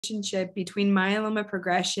relationship between myeloma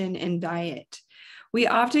progression and diet. We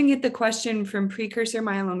often get the question from precursor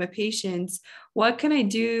myeloma patients, what can I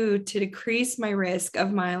do to decrease my risk of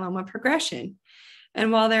myeloma progression?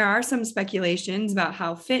 And while there are some speculations about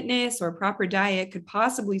how fitness or proper diet could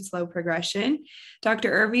possibly slow progression,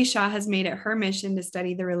 Dr. Urvi Shah has made it her mission to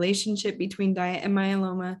study the relationship between diet and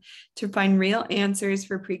myeloma to find real answers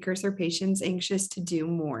for precursor patients anxious to do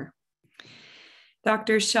more.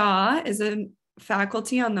 Dr. Shah is a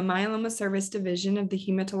faculty on the Myeloma Service Division of the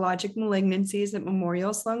Hematologic Malignancies at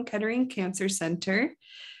Memorial Sloan Kettering Cancer Center,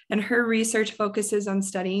 and her research focuses on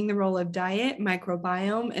studying the role of diet,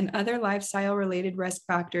 microbiome, and other lifestyle-related risk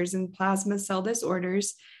factors in plasma cell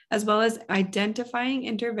disorders, as well as identifying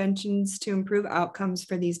interventions to improve outcomes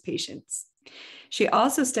for these patients. She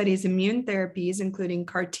also studies immune therapies, including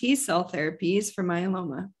CAR T cell therapies for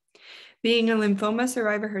myeloma. Being a lymphoma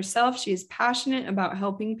survivor herself, she is passionate about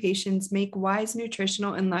helping patients make wise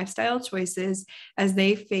nutritional and lifestyle choices as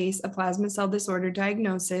they face a plasma cell disorder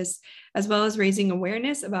diagnosis, as well as raising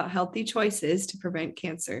awareness about healthy choices to prevent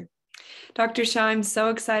cancer. Dr. Shah, I'm so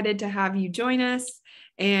excited to have you join us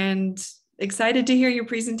and excited to hear your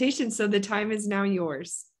presentation. So the time is now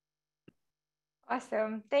yours.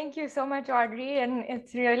 Awesome. Thank you so much, Audrey. And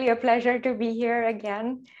it's really a pleasure to be here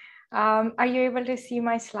again. Are you able to see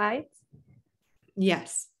my slides?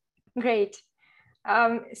 Yes. Great.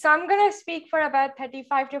 So I'm going to speak for about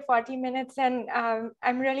 35 to 40 minutes, and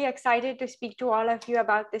I'm really excited to speak to all of you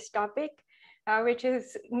about this topic, which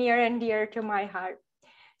is near and dear to my heart.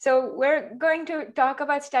 So we're going to talk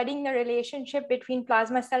about studying the relationship between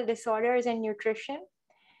plasma cell disorders and nutrition.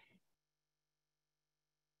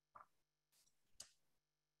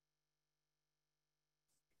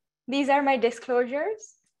 These are my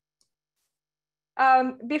disclosures.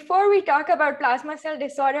 Before we talk about plasma cell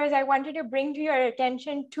disorders, I wanted to bring to your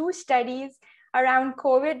attention two studies around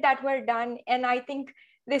COVID that were done. And I think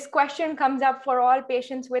this question comes up for all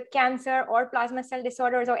patients with cancer or plasma cell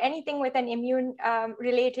disorders or anything with an immune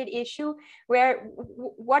related issue, where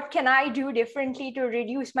what can I do differently to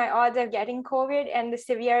reduce my odds of getting COVID and the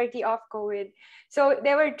severity of COVID? So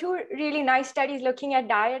there were two really nice studies looking at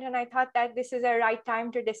diet, and I thought that this is a right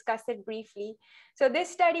time to discuss it briefly. So this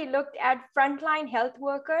study looked at frontline health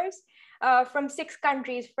workers from 6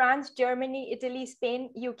 countries: France, Germany, Italy,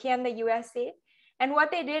 Spain, UK, and the USA. And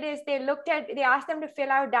what they did is they asked them to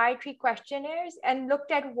fill out dietary questionnaires and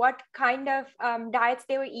looked at what kind of diets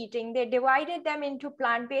they were eating. They divided them into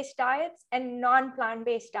plant-based diets and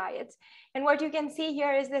non-plant-based diets. And what you can see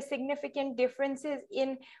here is the significant differences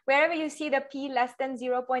in wherever you see the P less than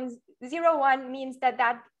 0.01 means that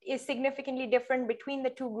that is significantly different between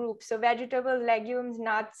the two groups. So vegetables, legumes,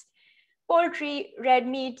 nuts, poultry, red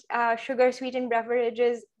meat, sugar sweetened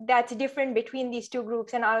beverages, that's different between these two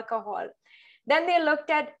groups, and alcohol. Then they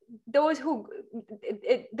looked at those who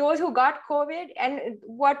got COVID and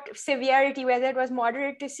what severity, whether it was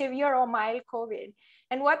moderate to severe or mild COVID.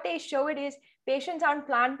 And what they showed is patients on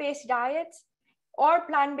plant-based diets or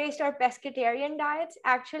plant-based or pescatarian diets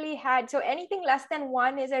actually had, so anything less than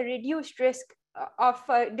 1 is a reduced risk of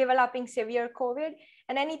developing severe COVID,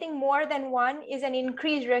 and anything more than 1 is an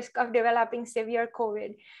increased risk of developing severe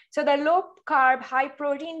COVID. So the low carb, high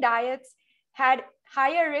protein diets had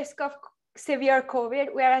higher risk of severe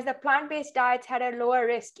COVID, whereas the plant-based diets had a lower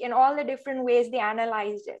risk in all the different ways they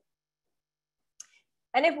analyzed it.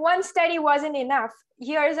 And if one study wasn't enough,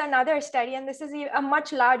 here's another study, and this is a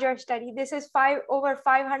much larger study. This is over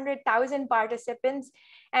 500,000 participants,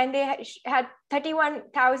 and they had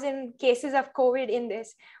 31,000 cases of COVID in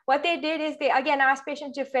this. What they did is they again asked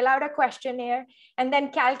patients to fill out a questionnaire and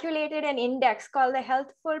then calculated an index called the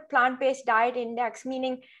Healthful Plant-Based Diet Index,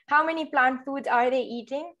 meaning how many plant foods are they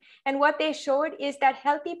eating. And what they showed is that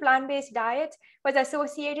healthy plant-based diets was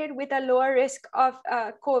associated with a lower risk of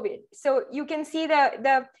COVID. So you can see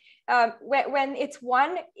when it's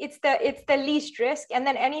 1, it's the least risk, and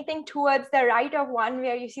then anything towards the right of 1,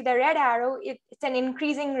 where you see the red arrow, it's an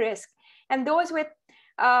increasing risk. And those with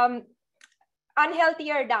unhealthier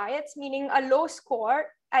diets, meaning a low score,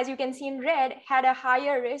 as you can see in red, had a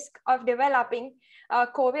higher risk of developing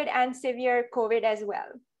COVID and severe COVID as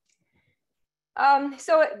well.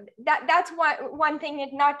 So that's one thing,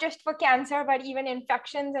 not just for cancer, but even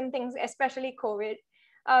infections and things, especially COVID.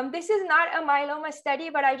 This is not a myeloma study,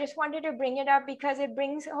 but I just wanted to bring it up because it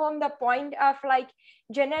brings home the point of like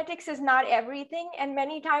genetics is not everything. And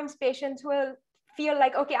many times patients will feel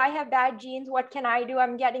like, okay, I have bad genes. What can I do?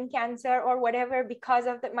 I'm getting cancer or whatever because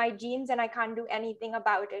of my genes, and I can't do anything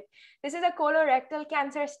about it. This is a colorectal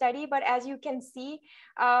cancer study, but as you can see,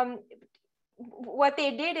 what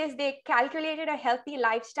they did is they calculated a healthy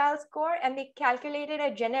lifestyle score and they calculated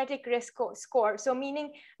a genetic risk score. So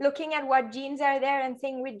meaning looking at what genes are there and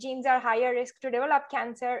saying which genes are higher risk to develop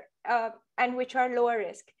cancer and which are lower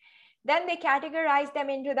risk. Then they categorized them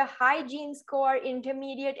into the high gene score,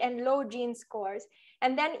 intermediate, and low gene scores.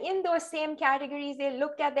 And then in those same categories, they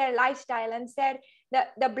looked at their lifestyle and said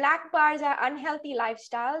that the black bars are unhealthy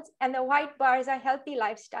lifestyles and the white bars are healthy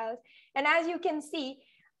lifestyles. And as you can see,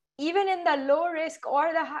 even in the low risk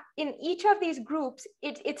or in each of these groups,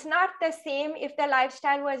 it's not the same if the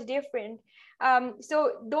lifestyle was different.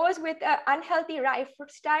 So those with an unhealthy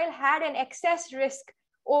lifestyle had an excess risk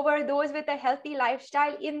over those with a healthy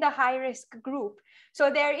lifestyle in the high risk group.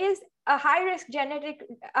 So there is a high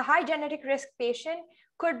genetic risk patient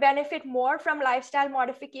could benefit more from lifestyle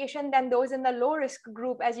modification than those in the low risk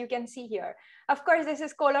group, as you can see here. Of course, this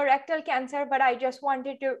is colorectal cancer, but I just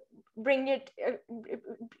wanted to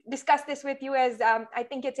discuss this with you as I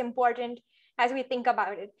think it's important as we think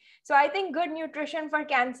about it. So I think good nutrition for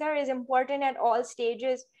cancer is important at all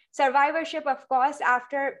stages. Survivorship, of course,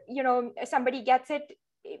 after somebody gets it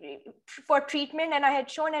for treatment. And I had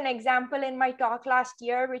shown an example in my talk last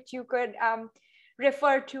year, which you could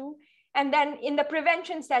refer to. And then in the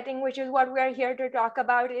prevention setting, which is what we're here to talk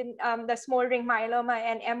about in the smoldering myeloma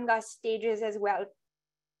and MGUS stages as well.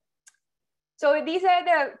 So these are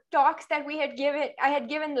the talks that I had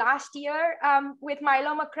given last year with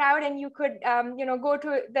Myeloma Crowd, and you could go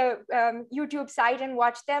to the YouTube site and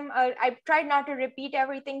watch them. I tried not to repeat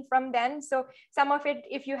everything from then, so some of it,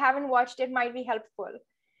 if you haven't watched it, might be helpful.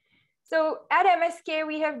 So at MSK,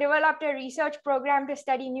 we have developed a research program to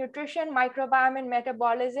study nutrition, microbiome, and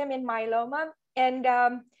metabolism in myeloma. And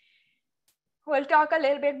we'll talk a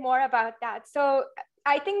little bit more about that. So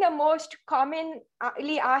I think the most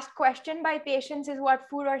commonly asked question by patients is what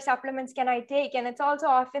food or supplements can I take? And it's also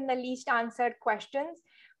often the least answered questions.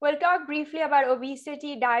 We'll talk briefly about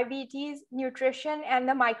obesity, diabetes, nutrition, and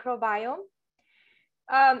the microbiome.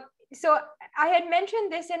 So I had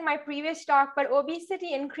mentioned this in my previous talk, but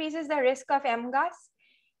obesity increases the risk of MGUS.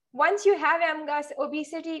 Once you have MGUS,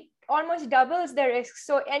 obesity almost doubles the risk.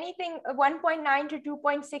 So anything 1.9 to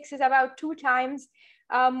 2.6 is about 2 times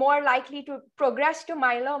more likely to progress to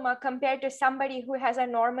myeloma compared to somebody who has a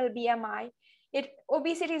normal BMI.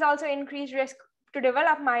 Obesity is also increased risk to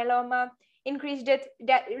develop myeloma, increased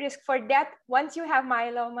risk for death once you have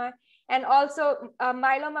myeloma, and also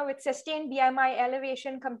myeloma with sustained BMI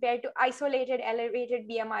elevation compared to isolated elevated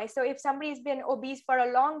BMI. So if somebody's been obese for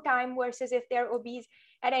a long time versus if they're obese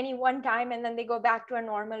at any one time and then they go back to a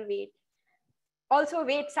normal weight. Also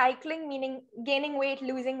weight cycling, meaning gaining weight,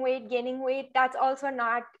 losing weight, gaining weight, that's also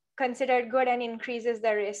not considered good and increases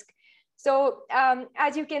the risk. So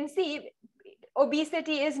as you can see,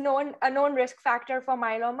 obesity is a known risk factor for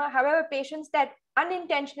myeloma. However, patients that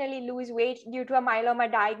unintentionally lose weight due to a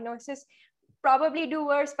myeloma diagnosis probably do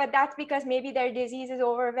worse, but that's because maybe their disease is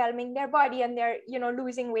overwhelming their body and they're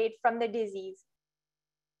losing weight from the disease.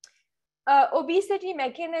 Obesity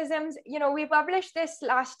mechanisms, we published this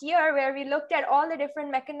last year where we looked at all the different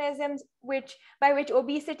mechanisms by which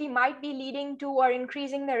obesity might be leading to or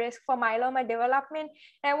increasing the risk for myeloma development.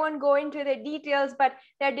 I won't go into the details, but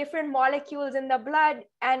there are different molecules in the blood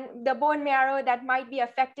and the bone marrow that might be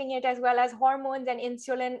affecting it, as well as hormones and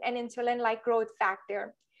insulin-like growth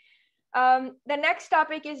factor. The next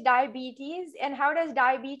topic is diabetes, and how does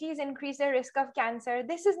diabetes increase the risk of cancer?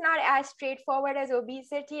 This is not as straightforward as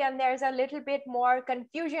obesity, and there's a little bit more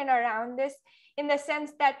confusion around this in the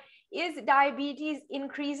sense that is diabetes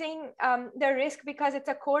increasing the risk because it's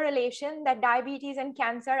a correlation that diabetes and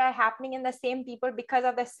cancer are happening in the same people because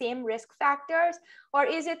of the same risk factors? Or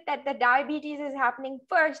is it that the diabetes is happening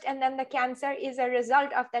first and then the cancer is a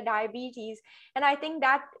result of the diabetes? And I think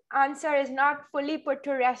that answer is not fully put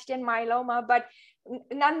to rest in myeloma, but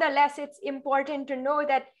nonetheless, it's important to know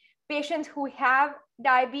that patients who have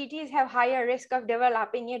diabetes have higher risk of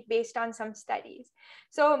developing it based on some studies.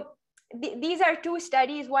 So these are 2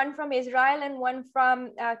 studies, one from Israel and one from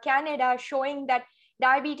Canada, showing that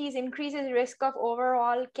diabetes increases risk of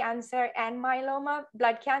overall cancer and myeloma,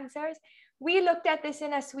 blood cancers. We looked at this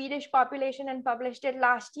in a Swedish population and published it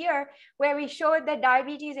last year, where we showed that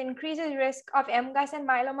diabetes increases risk of MGUS and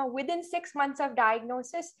myeloma within 6 months of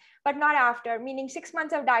diagnosis, but not after, meaning 6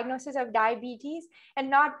 months of diagnosis of diabetes and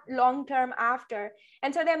not long-term after.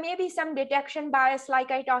 And so there may be some detection bias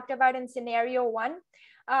like I talked about in scenario 1.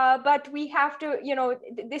 But we have to,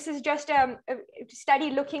 this is just a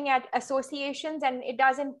study looking at associations and it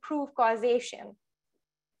doesn't prove causation.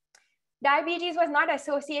 Diabetes was not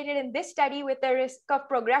associated in this study with the risk of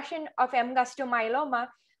progression of MGUS to myeloma,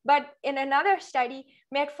 But in another study,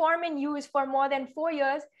 metformin use for more than 4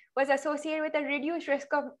 years was associated with a reduced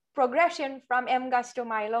risk of progression from MGUS to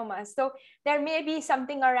myeloma. So there may be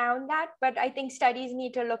something around that, but I think studies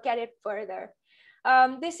need to look at it further.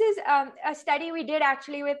 This is a study we did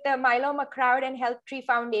actually with the Myeloma Crowd and HealthTree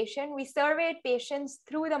Foundation. We surveyed patients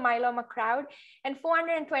through the Myeloma Crowd, and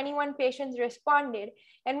 421 patients responded.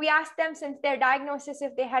 And we asked them, since their diagnosis,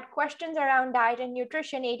 if they had questions around diet and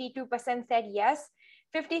nutrition. 82% said yes.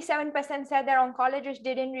 57% said their oncologist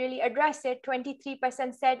didn't really address it.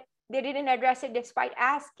 23% said they didn't address it despite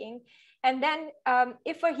asking. And then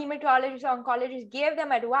if a hematologist or oncologist gave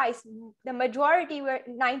them advice, the majority were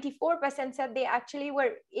 94% said they actually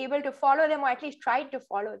were able to follow them, or at least tried to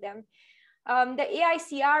follow them. The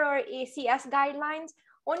AICR or ACS guidelines,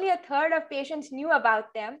 only a third of patients knew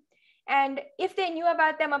about them. And if they knew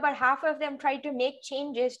about them, about half of them tried to make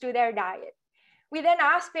changes to their diet. We then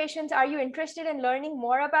asked patients, are you interested in learning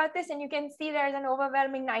more about this? And you can see there's an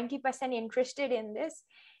overwhelming 90% interested in this.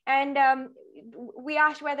 And we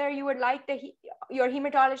asked whether you would like your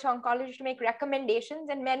hematologist or oncologist to make recommendations,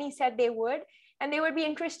 and many said they would, and they would be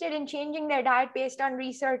interested in changing their diet based on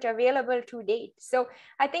research available to date. So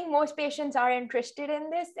I think most patients are interested in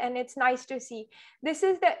this, and it's nice to see. This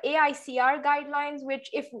is the AICR guidelines, which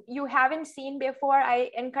if you haven't seen before, I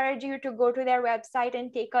encourage you to go to their website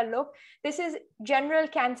and take a look. This is general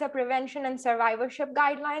cancer prevention and survivorship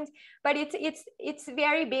guidelines, but it's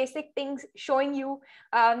very basic things showing you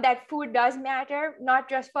that food does matter, not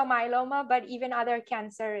just for myeloma, but even other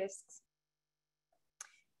cancer risks.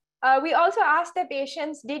 We also asked the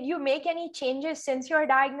patients, did you make any changes since your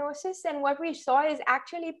diagnosis? And what we saw is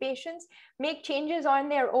actually patients make changes on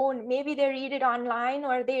their own. Maybe they read it online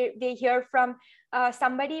or they hear from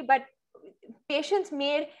somebody, but patients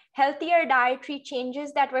made healthier dietary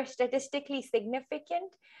changes that were statistically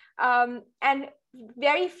significant. And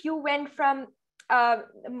very few went from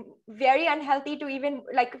very unhealthy to even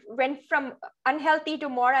went from unhealthy to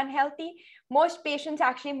more unhealthy. Most patients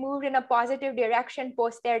actually moved in a positive direction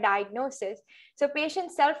post their diagnosis. So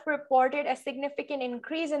patients self-reported a significant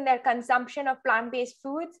increase in their consumption of plant-based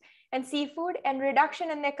foods and seafood, and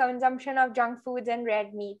reduction in their consumption of junk foods and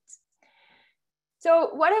red meats.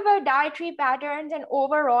 So what about dietary patterns and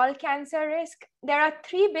overall cancer risk? There are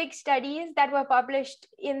 3 big studies that were published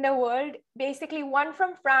in the world, basically one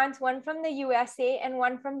from France, one from the USA, and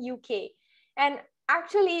one from UK. And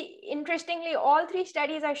actually, interestingly, all 3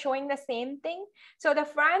 studies are showing the same thing. So the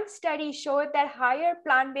France study showed that higher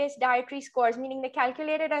plant-based dietary scores, meaning they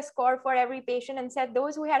calculated a score for every patient and said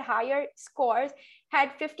those who had higher scores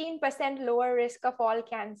had 15% lower risk of all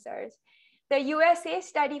cancers. The USA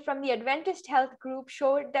study from the Adventist Health Group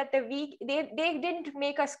showed that they didn't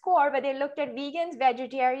make a score, but they looked at vegans,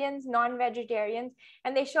 vegetarians, non-vegetarians,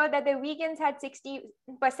 and they showed that the vegans had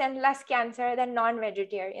 60% less cancer than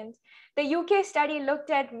non-vegetarians. The UK study looked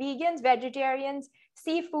at vegans, vegetarians,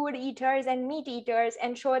 seafood eaters, and meat eaters,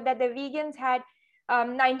 and showed that the vegans had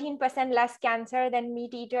 19% less cancer than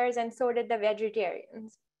meat eaters, and so did the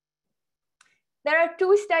vegetarians. There are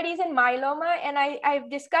 2 studies in myeloma, and I've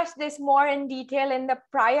discussed this more in detail in the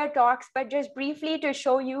prior talks, but just briefly to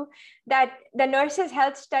show you that the Nurses'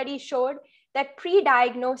 Health study showed that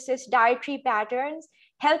pre-diagnosis dietary patterns,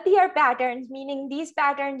 healthier patterns, meaning these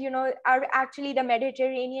patterns, are actually the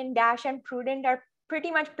Mediterranean, DASH, and Prudent are pretty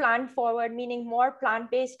much plant forward, meaning more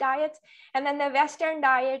plant-based diets. And then the Western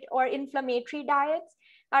diet or inflammatory diets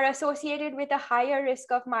are associated with a higher risk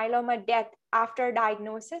of myeloma death after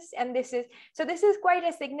diagnosis. And this is quite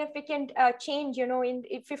a significant change, in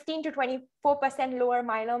 15 to 24% lower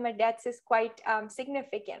myeloma deaths is quite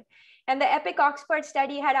significant. And the EPIC Oxford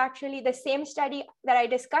study had actually the same study that I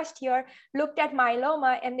discussed here, looked at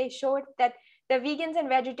myeloma, and they showed that the vegans and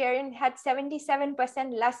vegetarians had 77%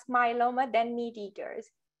 less myeloma than meat eaters.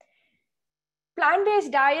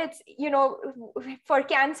 Plant-based diets, for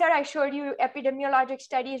cancer, I showed you epidemiologic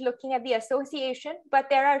studies looking at the association, but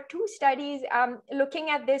there are 2 studies looking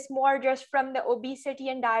at this more just from the obesity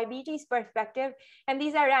and diabetes perspective. And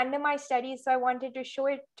these are randomized studies, so I wanted to show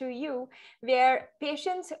it to you, where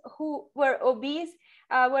patients who were obese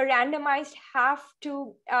were randomized half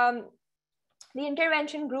to the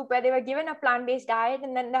intervention group where they were given a plant-based diet,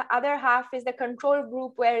 and then the other half is the control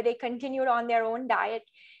group where they continued on their own diet.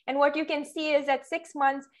 And what you can see is at 6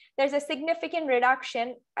 months, there's a significant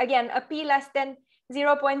reduction. Again, a P less than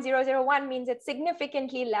 0.001 means it's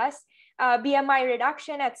significantly less BMI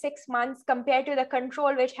reduction at 6 months compared to the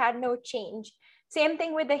control, which had no change. Same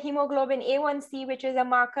thing with the hemoglobin A1C, which is a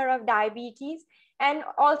marker of diabetes, and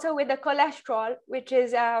also with the cholesterol, which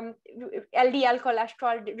is LDL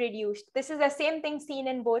cholesterol reduced. This is the same thing seen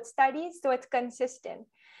in both studies, so it's consistent.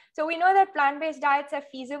 So we know that plant-based diets are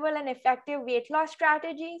feasible and effective weight loss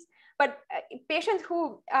strategies, but patients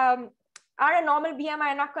who are a normal BMI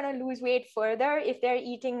are not going to lose weight further if they're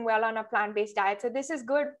eating well on a plant-based diet. So this is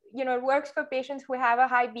good. It works for patients who have a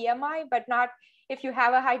high BMI, but not if you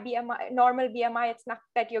have a high BMI, normal BMI, it's not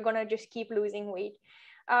that you're going to just keep losing weight.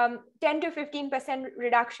 10 to 15%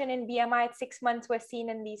 reduction in BMI at 6 months was seen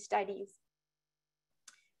in these studies.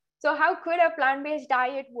 So how could a plant-based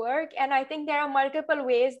diet work? And I think there are multiple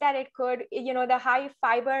ways that it could, the high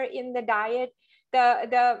fiber in the diet,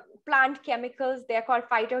 the plant chemicals, they're called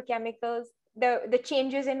phytochemicals, the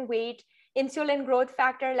changes in weight, insulin growth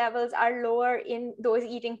factor levels are lower in those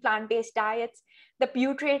eating plant-based diets. The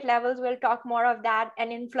butyrate levels, we'll talk more of that,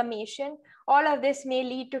 and inflammation. All of this may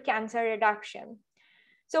lead to cancer reduction.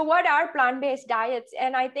 So what are plant-based diets?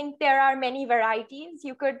 And I think there are many varieties.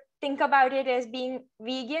 You could think about it as being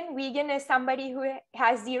vegan. Vegan is somebody who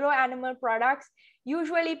has zero animal products.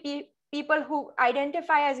 Usually people who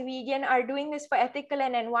identify as vegan are doing this for ethical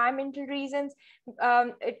and environmental reasons.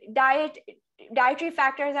 Dietary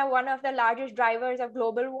factors are one of the largest drivers of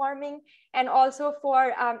global warming, and also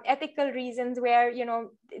for ethical reasons where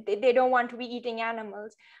they don't want to be eating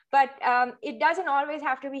animals. But it doesn't always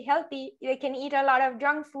have to be healthy. They can eat a lot of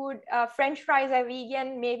junk food. French fries are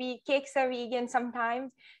vegan, maybe cakes are vegan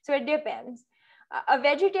sometimes. So it depends. A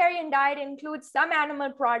vegetarian diet includes some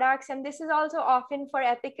animal products, and this is also often for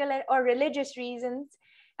ethical or religious reasons,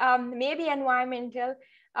 maybe environmental.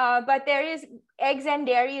 But there is eggs and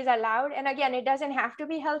dairy is allowed. And again, it doesn't have to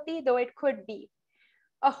be healthy, though it could be.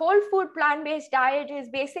 A whole food plant-based diet is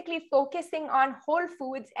basically focusing on whole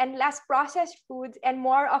foods and less processed foods and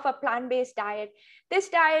more of a plant-based diet. This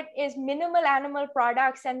diet is minimal animal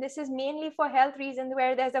products, and this is mainly for health reasons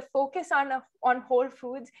where there's a focus on whole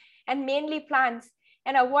foods and mainly plants,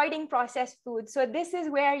 and avoiding processed foods. So this is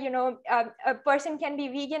where a person can be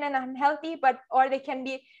vegan and unhealthy, or they can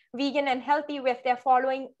be vegan and healthy if they're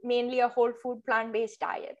following mainly a whole food plant-based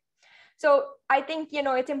diet. So I think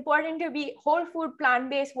it's important to be whole food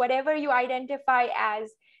plant-based, whatever you identify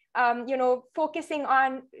as, focusing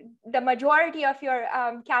on the majority of your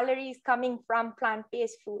calories coming from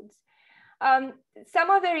plant-based foods. Some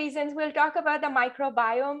of the reasons, we'll talk about the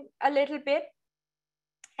microbiome a little bit.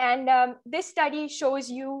 And this study shows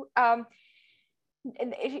you, I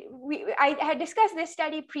had discussed this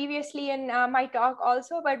study previously in my talk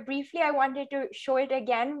also, but briefly I wanted to show it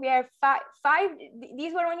again, where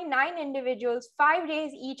these were only 9 individuals, 5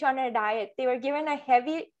 days each on a diet. They were given a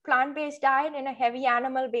heavy plant-based diet and a heavy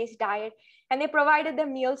animal-based diet, and they provided the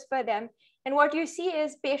meals for them. And what you see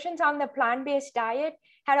is patients on the plant-based diet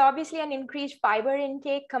had obviously an increased fiber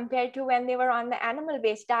intake compared to when they were on the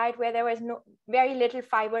animal-based diet, where there was very little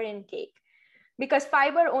fiber intake. Because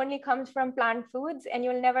fiber only comes from plant foods, and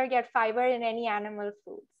you'll never get fiber in any animal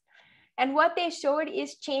foods. And what they showed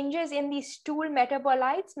is changes in the stool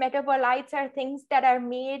metabolites. Metabolites are things that are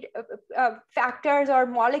made, factors or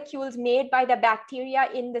molecules made by the bacteria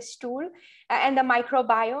in the stool and the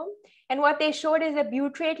microbiome. And what they showed is the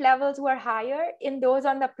butyrate levels were higher in those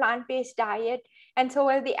on the plant-based diet, and so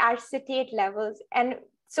were the acetate levels. And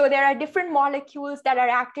so there are different molecules that are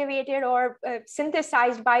activated or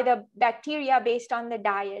synthesized by the bacteria based on the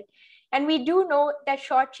diet. And we do know that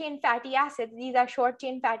short chain fatty acids, these are short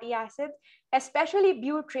chain fatty acids, especially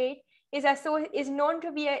butyrate, is known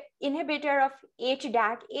to be an inhibitor of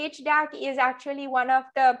HDAC. HDAC is actually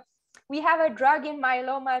we have a drug in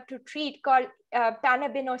myeloma to treat called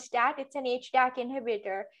panabinostat. It's an HDAC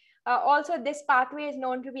inhibitor. Also, this pathway is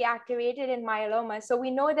known to be activated in myeloma. So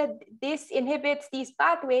we know that this inhibits these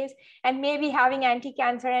pathways and may be having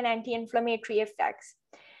anti-cancer and anti-inflammatory effects.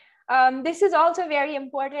 This is also very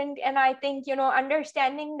important. And I think,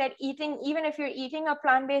 understanding that even if you're eating a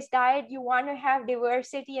plant-based diet, you want to have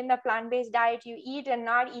diversity in the plant-based diet you eat and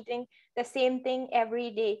not eating the same thing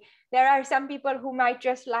every day. There are some people who might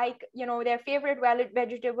just like, their favorite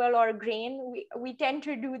vegetable or grain. We tend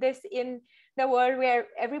to do this in the world where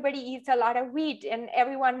everybody eats a lot of wheat and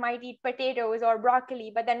everyone might eat potatoes or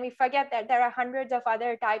broccoli, but then we forget that there are hundreds of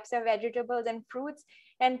other types of vegetables and fruits,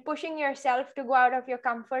 and pushing yourself to go out of your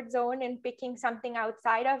comfort zone and picking something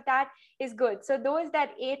outside of that is good. So those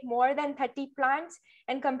that ate more than 30 plants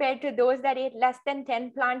and compared to those that ate less than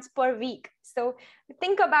 10 plants per week. So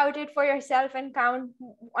think about it for yourself and count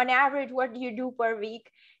on average what you do per week.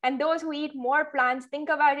 And those who eat more plants, think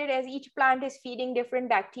about it as each plant is feeding different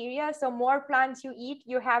bacteria. So more plants you eat,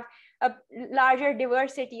 you have a larger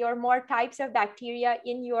diversity or more types of bacteria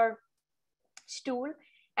in your stool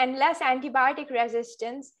and less antibiotic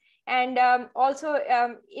resistance. And also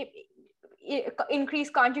increase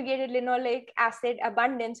conjugated linoleic acid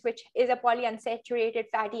abundance, which is a polyunsaturated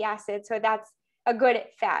fatty acid. So that's a good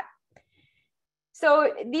fat.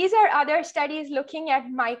 So these are other studies looking at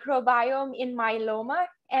microbiome in myeloma.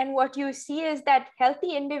 And what you see is that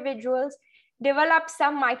healthy individuals develop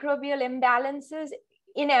some microbial imbalances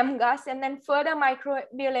in MGUS, and then further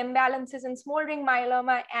microbial imbalances in smoldering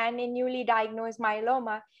myeloma and in newly diagnosed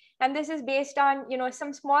myeloma. And this is based on,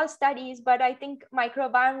 some small studies, but I think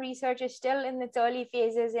microbiome research is still in its early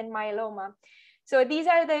phases in myeloma. So these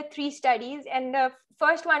are the 3 studies. And the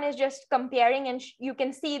first one is just comparing, and you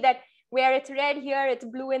can see that where it's red here, it's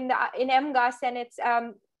blue in MGUS, and it's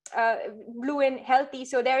blue in healthy.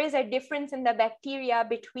 So there is a difference in the bacteria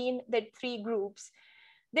between the 3 groups.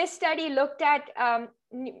 This study looked at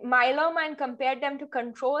myeloma and compared them to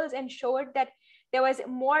controls and showed that there was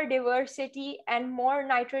more diversity and more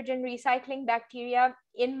nitrogen recycling bacteria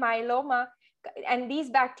in myeloma. And these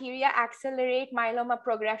bacteria accelerate myeloma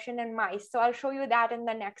progression in mice. So I'll show you that in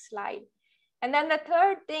the next slide. And then the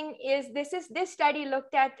third thing is this study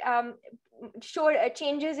looked at showed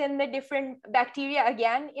changes in the different bacteria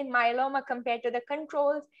again in myeloma compared to the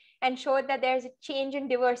controls, and showed that there's a change in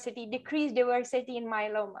diversity, decreased diversity in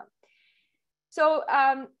myeloma. So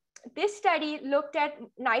this study looked at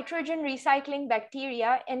nitrogen recycling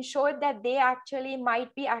bacteria and showed that they actually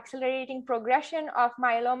might be accelerating progression of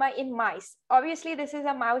myeloma in mice. Obviously, this is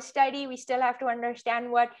a mouse study. We still have to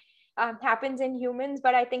understand what happens in humans,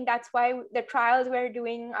 but I think that's why the trials we're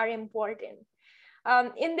doing are important.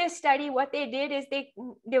 In this study, what they did is they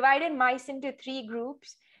divided mice into 3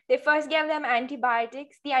 groups. They first gave them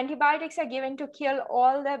antibiotics. The antibiotics are given to kill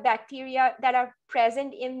all the bacteria that are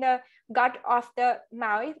present in the gut of the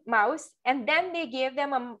mouse. And then they gave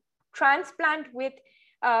them a transplant with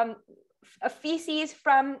a feces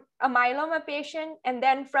from a myeloma patient and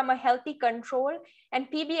then from a healthy control.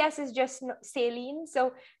 And PBS is just saline.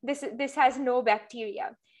 So this has no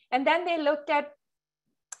bacteria. And then they looked at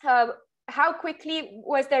how quickly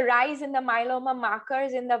was the rise in the myeloma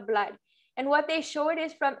markers in the blood. And what they showed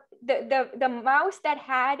is from the mouse that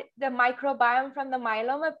had the microbiome from the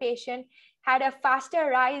myeloma patient had a faster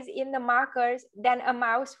rise in the markers than a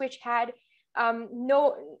mouse which had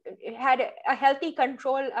had a healthy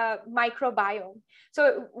control microbiome.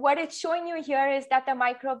 So what it's showing you here is that the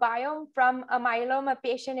microbiome from a myeloma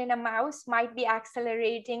patient in a mouse might be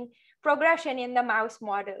accelerating progression in the mouse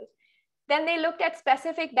model. Then they looked at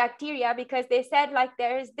specific bacteria because they said like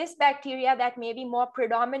there is this bacteria that may be more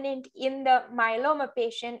predominant in the myeloma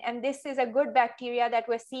patient, and this is a good bacteria that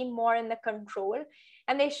was seen more in the control.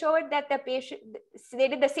 And they showed that the patient, they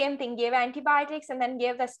did the same thing, gave antibiotics and then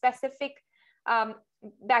gave the specific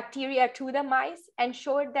bacteria to the mice, and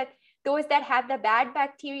showed that those that had the bad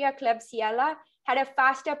bacteria, Klebsiella, had a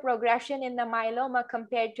faster progression in the myeloma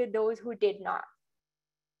compared to those who did not.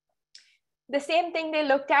 The same thing they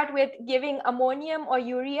looked at with giving ammonium or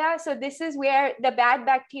urea. So this is where the bad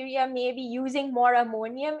bacteria may be using more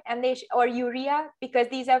ammonium and or urea, because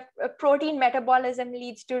these are protein metabolism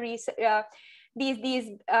leads to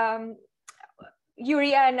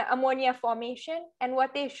urea and ammonia formation. And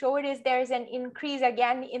what they showed is there's an increase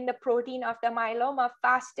again in the protein of the myeloma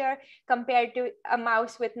faster compared to a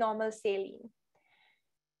mouse with normal saline.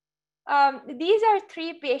 These are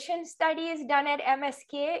 3 patient studies done at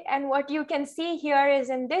MSK. And what you can see here is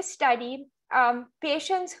in this study,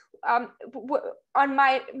 patients on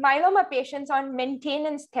myeloma patients on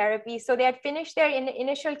maintenance therapy. So they had finished their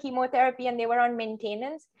initial chemotherapy and they were on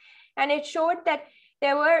maintenance. And it showed that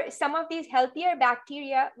there were some of these healthier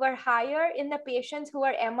bacteria were higher in the patients who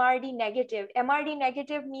were MRD negative. MRD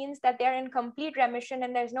negative means that they're in complete remission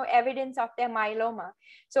and there's no evidence of their myeloma.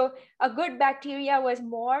 So a good bacteria was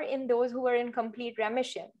more in those who were in complete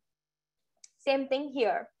remission. Same thing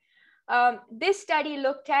here. This study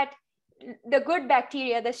looked at the good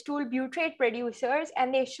bacteria, the stool butyrate producers,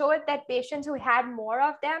 and they showed that patients who had more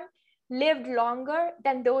of them lived longer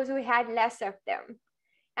than those who had less of them.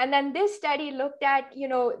 And then this study looked at,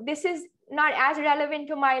 this is not as relevant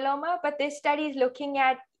to myeloma, but this study is looking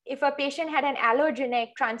at if a patient had an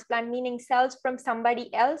allogeneic transplant, meaning cells from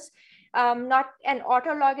somebody else, not an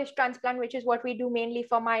autologous transplant, which is what we do mainly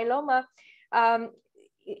for myeloma.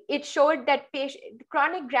 It showed that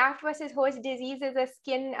chronic graft versus host disease is a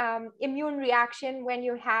skin immune reaction when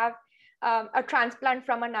you have a transplant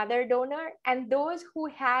from another donor. And those who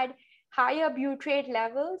had higher butyrate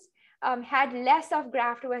levels had less of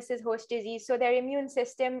graft versus host disease. So their immune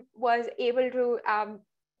system was able to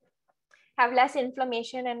have less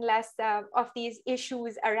inflammation and less of these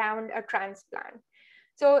issues around a transplant.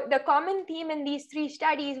 So the common theme in these 3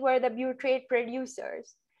 studies were the butyrate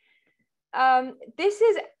producers. This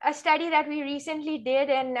is a study that we recently did,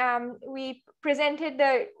 and we presented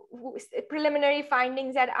the preliminary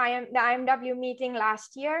findings at the IMW meeting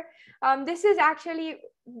last year. This is actually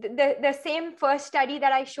the same first study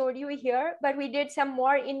that I showed you here, but we did some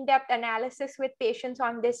more in-depth analysis with patients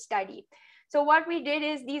on this study. So what we did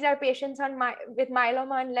is, these are patients with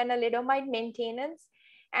myeloma and lenalidomide maintenance,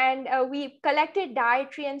 and we collected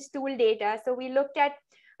dietary and stool data. So we looked at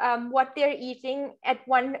what they're eating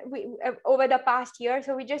over the past year.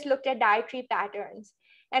 So we just looked at dietary patterns.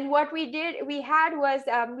 And what we had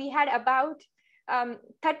about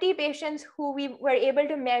 30 patients who we were able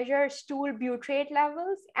to measure stool butyrate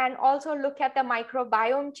levels and also look at the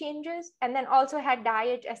microbiome changes, and then also had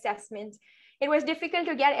diet assessments. It was difficult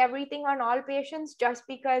to get everything on all patients, just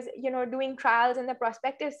because, doing trials in the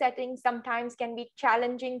prospective setting sometimes can be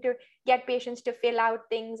challenging to get patients to fill out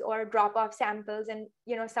things or drop off samples, and,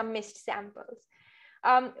 some missed samples.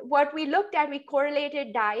 What we looked at, we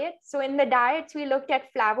correlated diet. So in the diets, we looked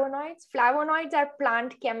at flavonoids. Flavonoids are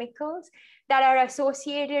plant chemicals that are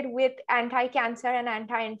associated with anti-cancer and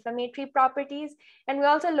anti-inflammatory properties. And we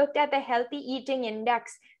also looked at the healthy eating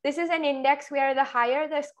index. This is an index where the higher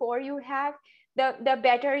the score you have, the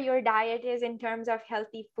better your diet is in terms of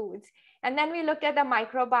healthy foods. And then we looked at the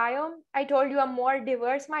microbiome. I told you a more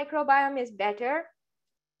diverse microbiome is better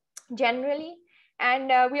generally.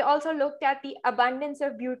 And we also looked at the abundance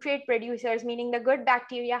of butyrate producers, meaning the good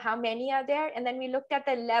bacteria, how many are there. And then we looked at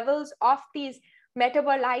the levels of these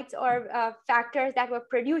metabolites or factors that were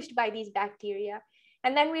produced by these bacteria.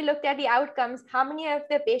 And then we looked at the outcomes, how many of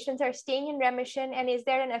the patients are staying in remission, and is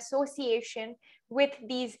there an association with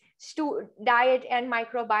these diet and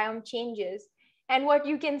microbiome changes. And what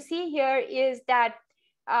you can see here is that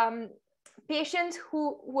patients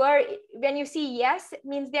who were, when you see yes, it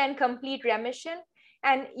means they're in complete remission.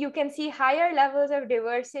 And you can see higher levels of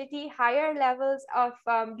diversity, higher levels of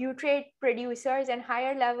butyrate producers, and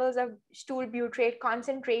higher levels of stool butyrate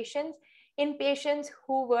concentrations in patients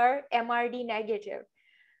who were MRD negative.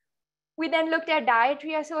 We then looked at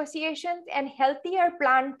dietary associations, and healthier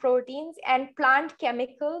plant proteins and plant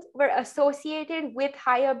chemicals were associated with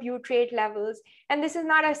higher butyrate levels. And this is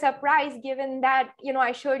not a surprise, given that,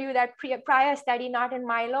 I showed you that prior study, not in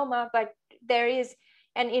myeloma, but there is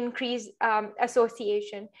an increased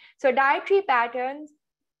association. So dietary patterns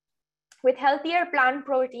with healthier plant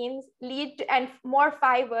proteins and more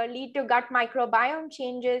fiber lead to gut microbiome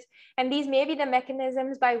changes. And these may be the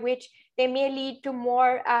mechanisms by which they may lead to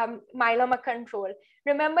more myeloma control.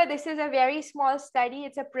 Remember, this is a very small study.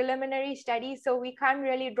 It's a preliminary study, so we can't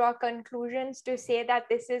really draw conclusions to say that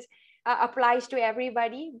this is applies to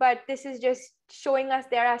everybody, but this is just showing us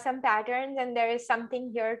there are some patterns and there is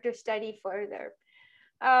something here to study further.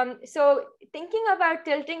 So thinking about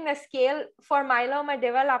tilting the scale for myeloma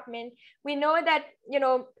development, we know that,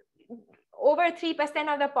 over 3%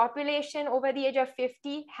 of the population over the age of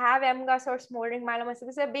 50 have MGUS or smoldering myeloma. So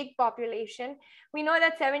this is a big population. We know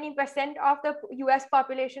that 70% of the US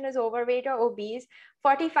population is overweight or obese.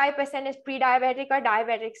 45% is pre-diabetic or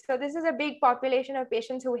diabetic. So this is a big population of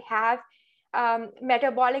patients who have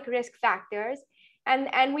metabolic risk factors.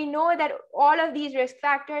 And we know that all of these risk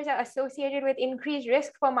factors are associated with increased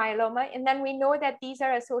risk for myeloma. And then we know that these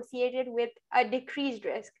are associated with a decreased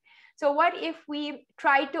risk. So what if we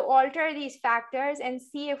try to alter these factors and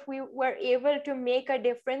see if we were able to make a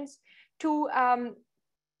difference to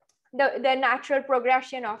the natural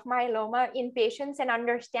progression of myeloma in patients and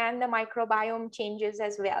understand the microbiome changes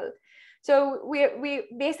as well? So we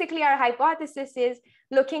basically, our hypothesis is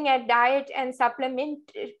looking at diet and supplement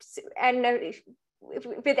and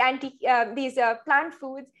with these plant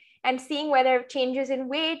foods, and seeing whether changes in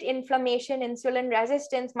weight, inflammation, insulin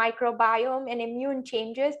resistance, microbiome, and immune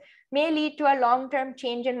changes may lead to a long-term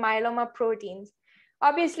change in myeloma proteins.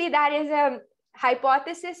 Obviously, that is a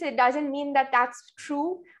hypothesis. It doesn't mean that that's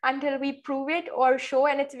true until we prove it or show.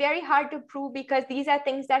 And it's very hard to prove because these are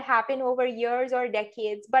things that happen over years or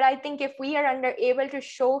decades. But I think if we are able to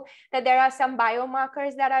show that there are some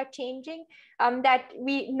biomarkers that are changing, that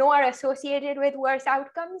we know are associated with worse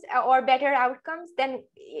outcomes or better outcomes, then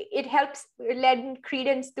it helps lend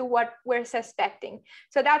credence to what we're suspecting.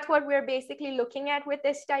 So that's what we're basically looking at with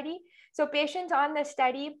this study. So patients on the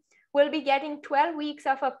study will be getting 12 weeks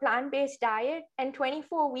of a plant-based diet and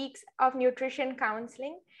 24 weeks of nutrition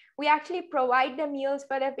counseling. We actually provide the meals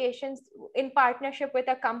for the patients in partnership with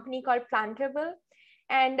a company called Plantable,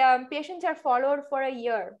 and patients are followed for a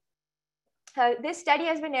year. This study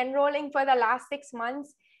has been enrolling for the last 6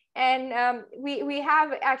 months, and we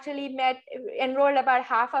have actually enrolled about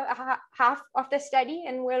half of the study,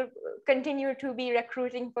 and we'll continue to be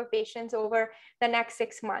recruiting for patients over the next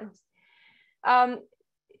 6 months.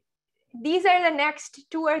 These are the next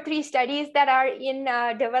 2 or 3 studies that are in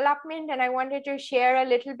development, and I wanted to share a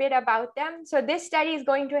little bit about them. So this study is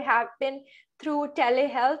going to happen through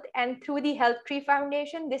telehealth and through the HealthTree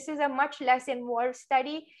Foundation. This is a much less involved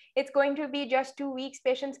study. It's going to be just 2 weeks.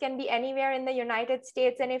 Patients can be anywhere in the United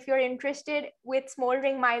States. And if you're interested with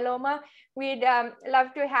smoldering myeloma, we'd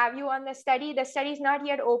love to have you on the study. The study is not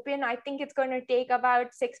yet open. I think it's going to take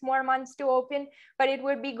about 6 more months to open, but it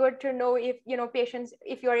would be good to know if, patients,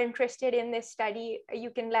 if you're interested in this study,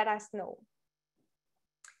 you can let us know.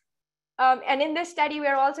 And in this study,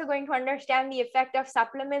 we're also going to understand the effect of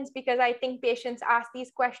supplements, because I think patients ask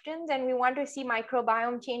these questions, and we want to see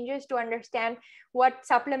microbiome changes to understand what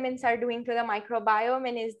supplements are doing to the microbiome,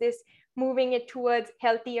 and is this moving it towards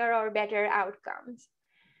healthier or better outcomes.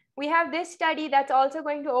 We have this study that's also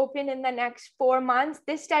going to open in the next 4 months.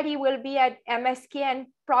 This study will be at MSK and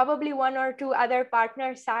probably 1 or 2 other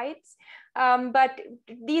partner sites. But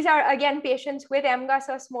these are, again, patients with MGUS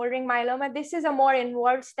or smoldering myeloma. This is a more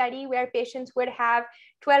involved study where patients would have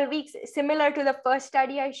 12 weeks, similar to the first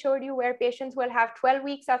study I showed you, where patients will have 12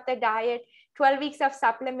 weeks of the diet, 12 weeks of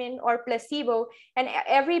supplement or placebo, and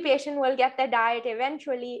every patient will get the diet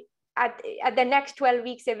eventually. At the next 12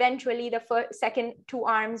 weeks, eventually the second 2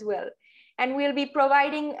 arms will. And we'll be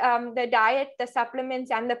providing the diet, the supplements,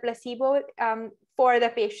 and the placebo for the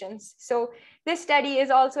patients. So this study is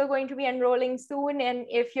also going to be enrolling soon. And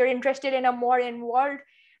if you're interested in a more involved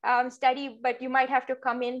study, but you might have to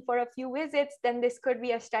come in for a few visits, then this could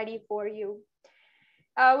be a study for you.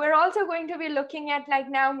 We're also going to be looking at, like,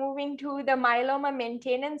 now moving to the myeloma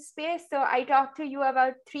maintenance space. So I talked to you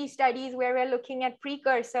about 3 studies where we're looking at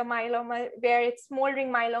precursor myeloma, where it's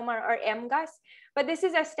smoldering myeloma or MGUS. But this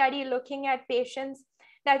is a study looking at patients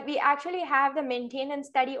that we actually have the maintenance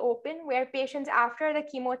study open, where patients after the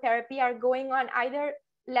chemotherapy are going on either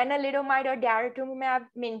lenalidomide or daratumumab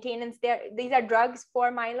maintenance. These are drugs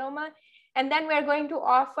for myeloma. And then we're going to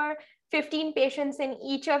offer 15 patients in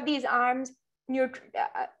each of these arms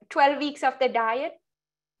 12 weeks of the diet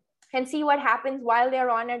and see what happens while they're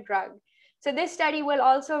on a drug. So this study will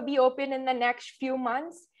also be open in the next few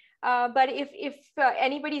months. But if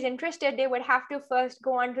anybody's interested, they would have to first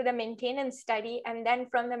go on to the maintenance study. And then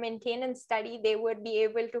from the maintenance study, they would be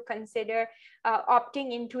able to consider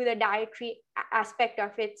opting into the dietary aspect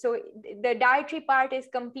of it. So the dietary part is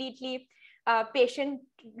completely patient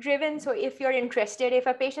driven. So if you're interested, if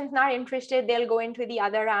a patient's not interested, they'll go into the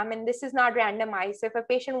other arm, and this is not randomized. So if a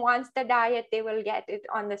patient wants the diet, they will get it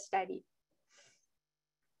on the study.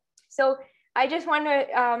 So I just want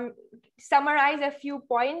to summarize a few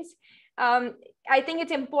points. I think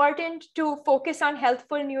it's important to focus on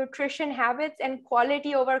healthful nutrition habits and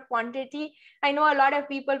quality over quantity. I know a lot of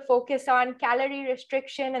people focus on calorie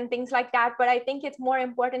restriction and things like that, but I think it's more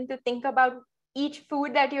important to think about each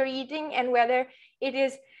food that you're eating and whether it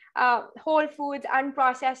is whole foods,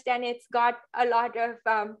 unprocessed, and it's got a lot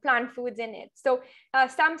of plant foods in it. So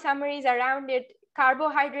some summaries around it: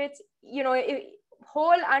 carbohydrates,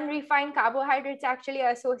 whole unrefined carbohydrates actually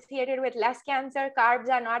are associated with less cancer. Carbs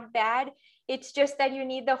are not bad. It's just that you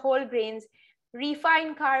need the whole grains.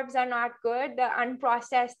 Refined carbs are not good. The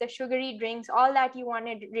unprocessed, the sugary drinks, all that you want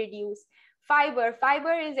to reduce.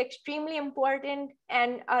 Fiber is extremely important,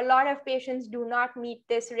 and a lot of patients do not meet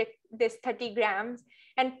this 30 grams.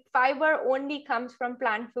 And fiber only comes from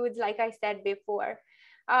plant foods, like I said before.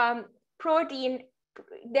 Protein,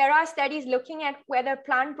 there are studies looking at whether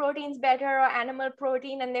plant protein is better or animal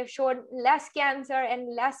protein, and they've shown less cancer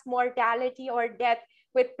and less mortality or death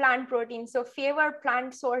with plant protein. So favor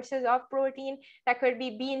plant sources of protein. That could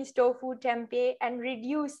be beans, tofu, tempeh, and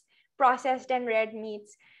reduce processed and red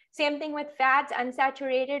meats. Same thing with fats,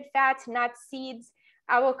 unsaturated fats, nuts, seeds,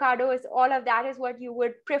 avocados, all of that is what you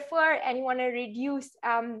would prefer, and you want to reduce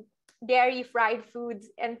dairy, fried foods,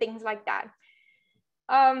 and things like that.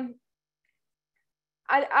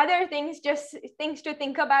 Other things, just things to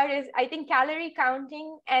think about is, I think calorie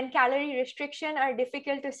counting and calorie restriction are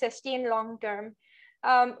difficult to sustain long term.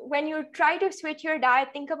 When you try to switch your diet,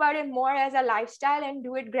 think about it more as a lifestyle and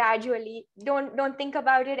do it gradually. Don't think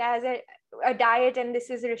about it as a diet and this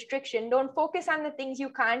is a restriction. Don't focus on the things you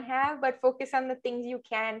can't have, but focus on the things you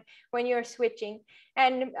can when you're switching.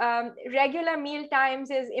 And regular meal times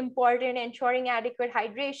is important. Ensuring adequate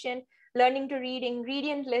hydration, learning to read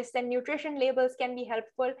ingredient lists and nutrition labels can be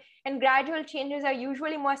helpful. And gradual changes are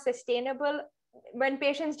usually more sustainable. When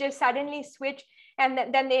patients just suddenly switch and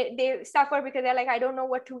then they suffer because they're like, I don't know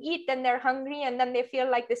what to eat, then they're hungry, and then they feel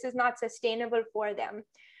like this is not sustainable for them.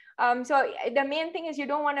 So the main thing is you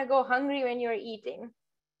don't want to go hungry when you're eating.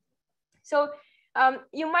 So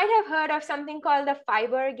you might have heard of something called the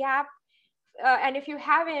fiber gap. and if you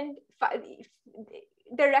haven't,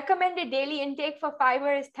 the recommended daily intake for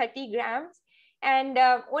fiber is 30 grams. And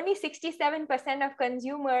only 67% of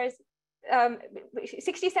consumers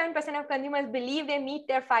 67% of consumers believe they meet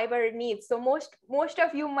their fiber needs. So most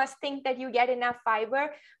of you must think that you get enough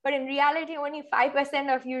fiber, but in reality, only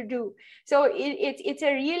 5% of you do. So it's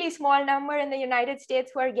a really small number in the United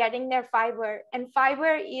States who are getting their fiber, and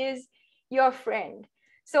fiber is your friend.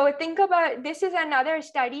 So think about, this is another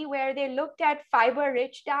study where they looked at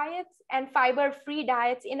fiber-rich diets and fiber-free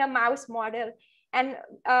diets in a mouse model. And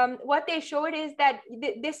what they showed is that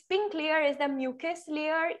this pink layer is the mucus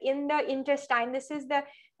layer in the intestine. This is the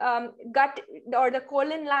gut or the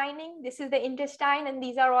colon lining. This is the intestine, and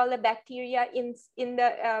these are all the bacteria in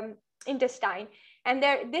the intestine. And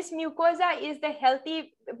this mucosa is the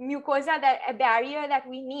healthy mucosa, that a barrier that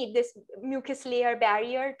we need, this mucus layer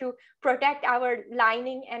barrier to protect our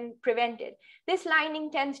lining and prevent it. This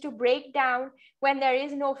lining tends to break down when there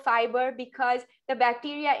is no fiber, because the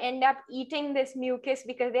bacteria end up eating this mucus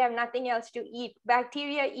because they have nothing else to eat.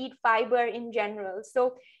 Bacteria eat fiber in general.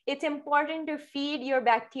 So it's important to feed your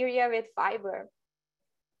bacteria with fiber.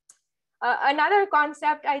 Another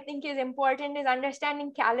concept I think is important is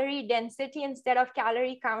understanding calorie density instead of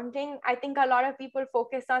calorie counting. I think a lot of people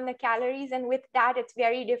focus on the calories, and with that, it's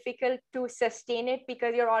very difficult to sustain it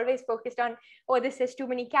because you're always focused on, oh, this is too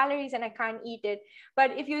many calories and I can't eat it.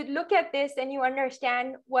 But if you look at this and you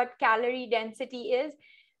understand what calorie density is,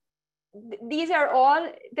 these are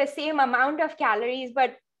all the same amount of calories,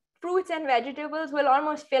 but fruits and vegetables will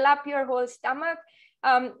almost fill up your whole stomach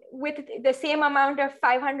with the same amount of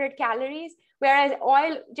 500 calories, whereas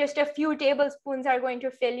oil, just a few tablespoons are going to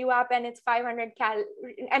fill you up, and it's 500 calories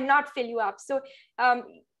and not fill you up. So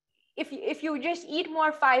if you just eat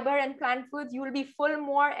more fiber and plant foods, you will be full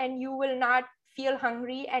more and you will not feel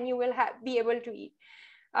hungry, and you will be able to eat.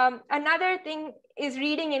 Another thing is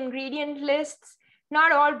reading ingredient lists.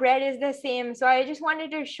 Not all bread is the same. So I just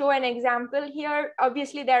wanted to show an example here.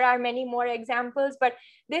 Obviously, there are many more examples, but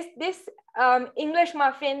this English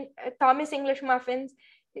muffin, Thomas English muffins,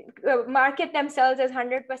 market themselves as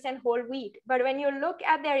 100% whole wheat. But when you look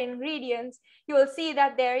at their ingredients, you will see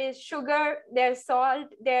that there is sugar, there's salt,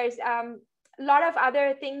 there's a lot of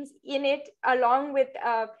other things in it, along with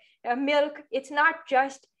milk. It's not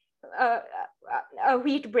just a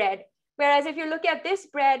wheat bread. Whereas if you look at this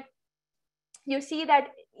bread, you see that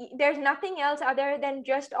there's nothing else other than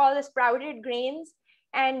just all the sprouted grains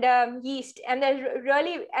and yeast. And there's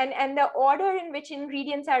really, and the order in which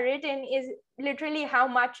ingredients are written is literally how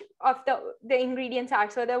much of the ingredients are.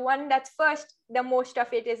 So the one that's first, the most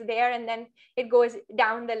of it is there, and then it goes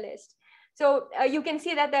down the list. So you can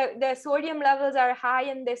see that the sodium levels are high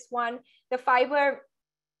in this one. The fiber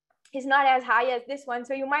is not as high as this one.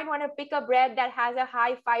 So you might want to pick a bread that has a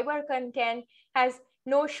high fiber content, has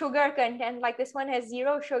no sugar content, like this one has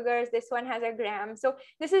 0 sugars, this one has a gram. So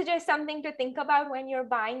this is just something to think about when you're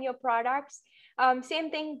buying your products. Same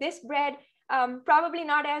thing, this bread, probably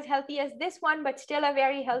not as healthy as this one, but still a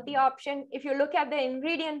very healthy option. If you look at the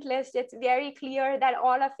ingredient list, it's very clear that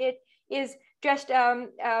all of it is just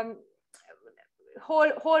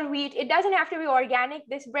whole wheat. It doesn't have to be organic.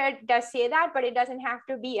 This bread does say that, but it doesn't have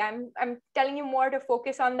to be. I'm telling you more to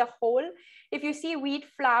focus on the whole. If you see wheat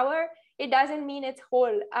flour, it doesn't mean it's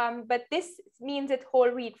whole, but this means it's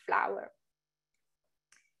whole wheat flour.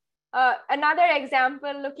 Another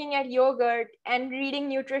example, looking at yogurt and reading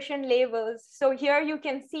nutrition labels. So here you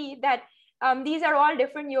can see that these are all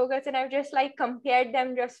different yogurts, and I've just like compared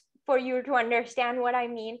them just for you to understand what I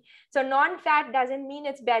mean. So non-fat doesn't mean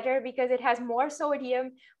it's better because it has more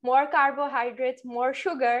sodium, more carbohydrates, more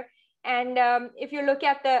sugar. And if you look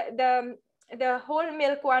at the whole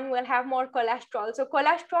milk one, will have more cholesterol. So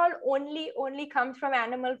cholesterol only comes from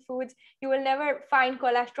animal foods. You will never find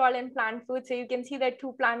cholesterol in plant foods. So you can see that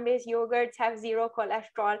 2 plant-based yogurts have 0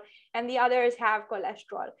 cholesterol and the others have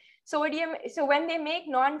cholesterol. Sodium, so when they make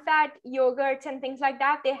non-fat yogurts and things like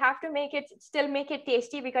that, they have to still make it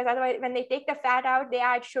tasty, because otherwise when they take the fat out, they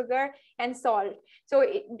add sugar and salt. So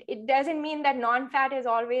it doesn't mean that non-fat is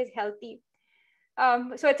always healthy.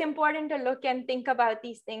 So it's important to look and think about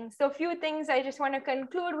these things. So a few things I just want to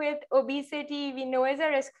conclude with. Obesity, we know, is a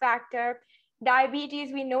risk factor.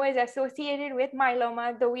 Diabetes, we know, is associated with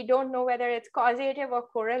myeloma, though we don't know whether it's causative or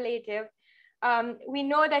correlative. We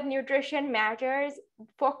know that nutrition matters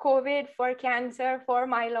for COVID, for cancer, for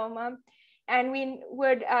myeloma. And we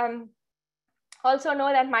would also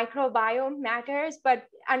know that microbiome matters, but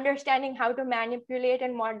understanding how to manipulate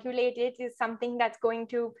and modulate it is something that's going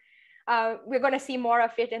to we're going to see more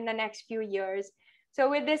of it in the next few years. So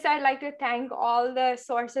with this, I'd like to thank all the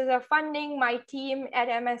sources of funding, my team at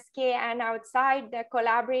MSK and outside, the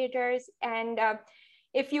collaborators. And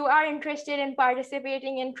if you are interested in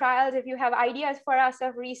participating in trials, if you have ideas for us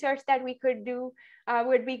of research that we could do,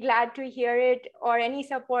 would be glad to hear it, or any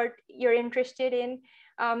support you're interested in.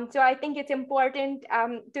 So I think it's important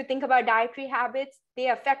to think about dietary habits. They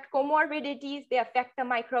affect comorbidities, they affect the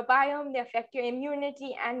microbiome, they affect your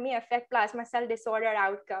immunity, and may affect plasma cell disorder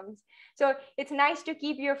outcomes. So it's nice to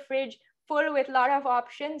keep your fridge full with a lot of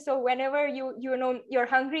options. So whenever you're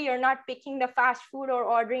hungry, you're not picking the fast food or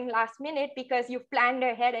ordering last minute, because you've planned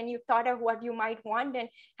ahead and you've thought of what you might want. And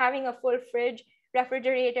having a full fridge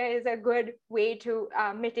refrigerator is a good way to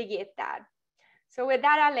mitigate that. So with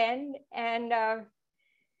that, I'll end. And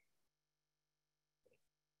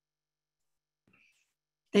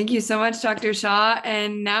thank you so much, Dr. Shah.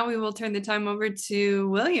 And now we will turn the time over to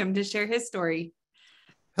William to share his story.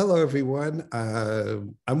 Hello, everyone.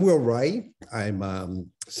 I'm Will Wright.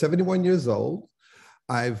 I'm 71 years old.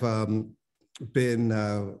 I've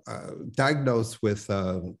been diagnosed with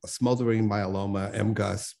smoldering myeloma,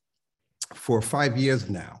 MGUS, for 5 years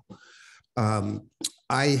now.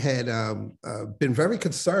 I had been very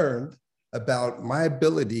concerned about my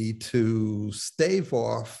ability to stave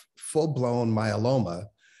off full-blown myeloma,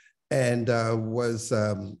 and was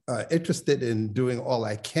interested in doing all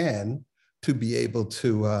I can to be able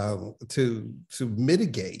to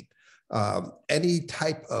mitigate any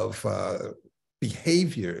type of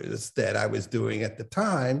behaviors that I was doing at the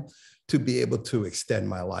time to be able to extend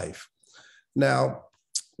my life. Now,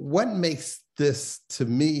 what makes this to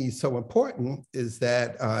me so important is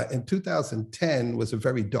that in 2010 was a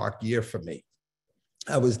very dark year for me.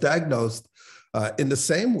 I was diagnosed in the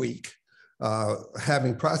same week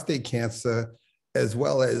having prostate cancer, as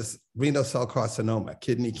well as renal cell carcinoma,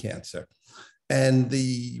 kidney cancer. And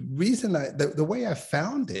the reason the way I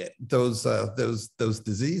found it, those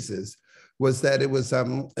diseases, was that it was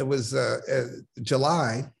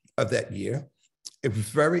July of that year. It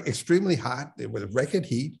was extremely hot. It was record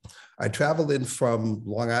heat. I traveled in from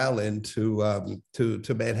Long Island to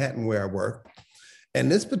Manhattan, where I work. And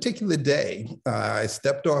this particular day, I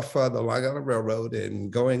stepped off the Long Island Railroad and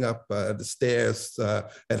going up the stairs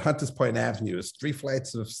at Hunters Point Avenue. It's 3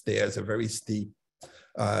 flights of stairs, a very steep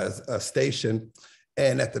station.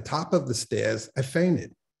 And at the top of the stairs, I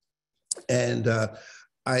fainted. And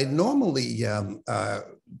I normally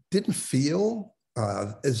didn't feel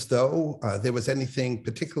as though there was anything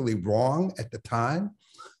particularly wrong at the time.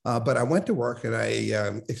 But I went to work and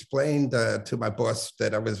I explained to my boss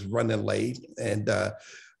that I was running late. And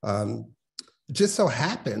just so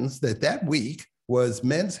happens that that week was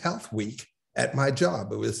Men's Health Week at my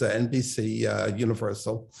job. It was NBC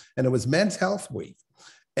Universal, and it was Men's Health Week.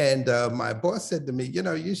 And my boss said to me,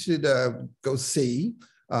 you should go see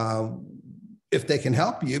if they can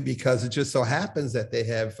help you, because it just so happens that they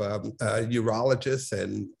have urologists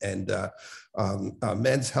and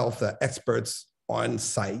men's health experts on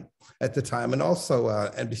site at the time. And also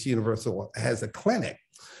NBC Universal has a clinic.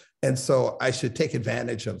 And so I should take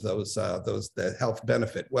advantage of the health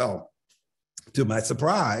benefit. Well, to my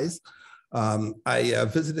surprise, I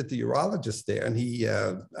visited the urologist there, and he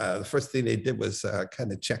the first thing they did was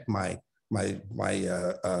kind of check my red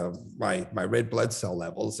blood cell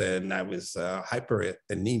levels, and I was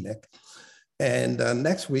hyperanemic. And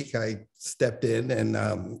next week, I stepped in and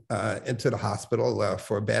into the hospital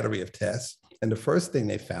for a battery of tests. And the first thing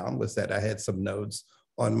they found was that I had some nodes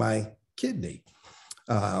on my kidney,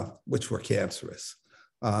 which were cancerous.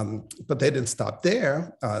 But they didn't stop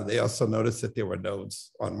there. They also noticed that there were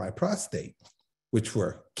nodes on my prostate, which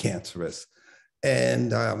were cancerous.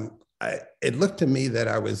 And it looked to me that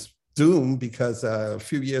I was doomed, because a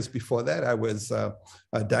few years before that, I was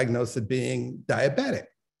diagnosed as being diabetic.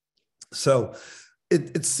 So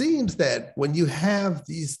it seems that when you have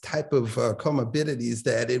these type of comorbidities,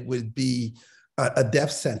 that it would be a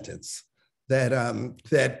death sentence, that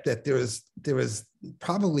there is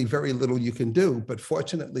probably very little you can do. But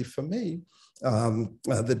fortunately for me,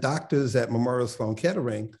 the doctors at Memorial Sloan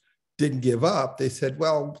Kettering didn't give up. They said,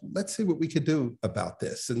 well, let's see what we could do about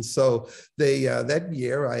this. And so they that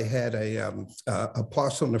year I had a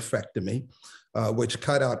partial nephrectomy, which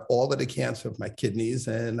cut out all of the cancer of my kidneys,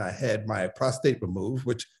 and I had my prostate removed,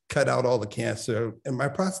 which cut out all the cancer in my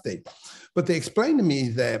prostate. But they explained to me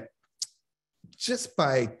that just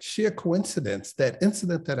by sheer coincidence, that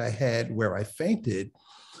incident that I had where I fainted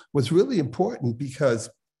was really important, because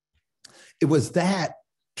it was that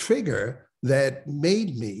trigger that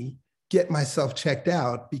made me get myself checked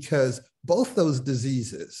out, because both those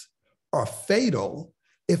diseases are fatal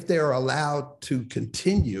if they're allowed to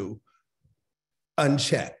continue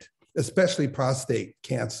unchecked, especially prostate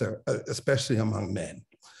cancer, especially among men.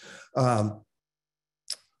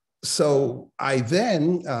 So I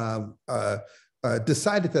then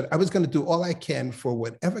decided that I was going to do all I can for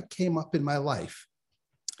whatever came up in my life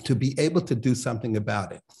to be able to do something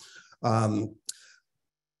about it.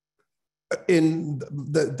 In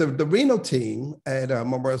the renal team at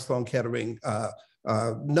Memorial Sloan Kettering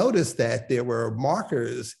noticed that there were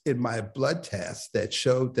markers in my blood test that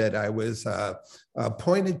showed that I was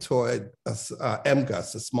pointed toward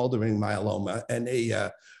MGUS, a smoldering myeloma, and they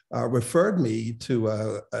referred me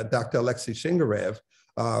to Dr. Alexei Shingarev,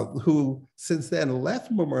 who since then left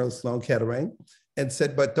Memorial Sloan Kettering and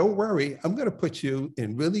said, but don't worry, I'm going to put you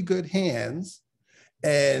in really good hands.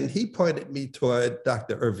 And he pointed me toward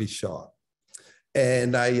Dr. Urvi Shah.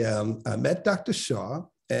 And I met Dr. Shah,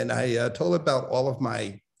 and I told her about all of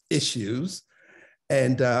my issues.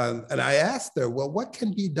 And I asked her, well, what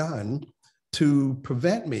can be done to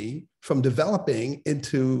prevent me from developing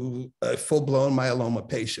into a full-blown myeloma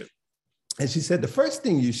patient? And she said, the first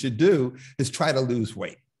thing you should do is try to lose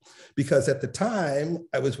weight. Because at the time,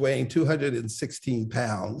 I was weighing 216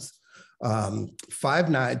 pounds,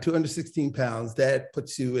 5'9", 216 pounds. That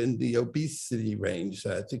puts you in the obesity range.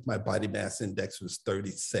 I think my body mass index was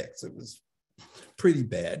 36. It was pretty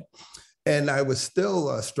bad. And I was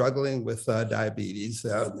still struggling with diabetes.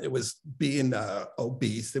 It was being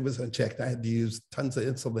obese. It was unchecked. I had to use tons of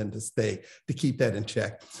insulin to keep that in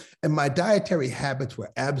check. And my dietary habits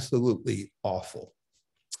were absolutely awful.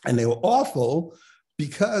 And they were awful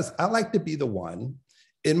because I like to be the one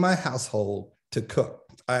in my household to cook.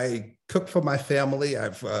 I cook for my family.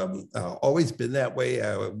 I've always been that way.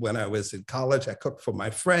 When I was in college, I cooked for my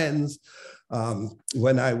friends.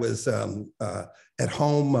 When I was at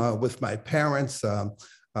home with my parents,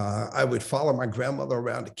 I would follow my grandmother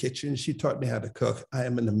around the kitchen. She taught me how to cook. I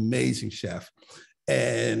am an amazing chef.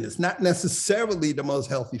 And it's not necessarily the most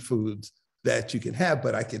healthy foods that you can have,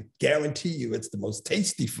 but I can guarantee you it's the most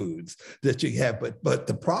tasty foods that you have. But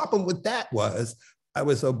the problem with that was I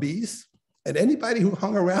was obese, and anybody who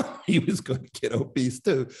hung around me was going to get obese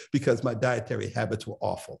too, because my dietary habits were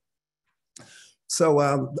awful.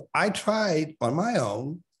 So I tried on my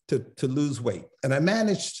own to lose weight, and I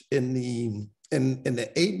managed in the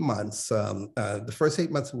 8 months, the first 8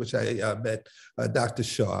 months in which I met Dr.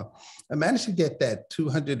 Shah, I managed to get that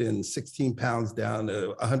 216 pounds down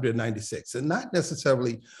to 196, and not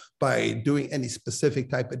necessarily by doing any specific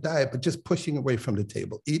type of diet, but just pushing away from the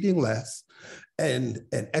table, eating less and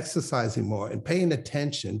exercising more and paying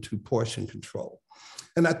attention to portion control.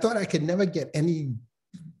 And I thought I could never get any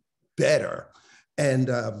better. And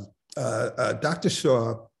Dr.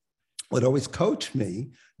 Shah would always coach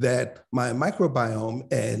me that my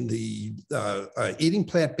microbiome and the eating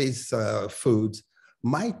plant-based foods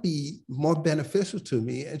might be more beneficial to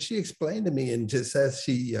me. And she explained to me, and just as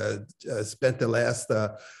she spent the last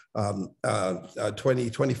 20,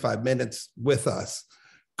 25 minutes with us,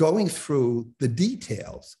 going through the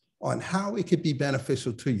details on how it could be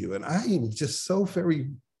beneficial to you. And I am just so very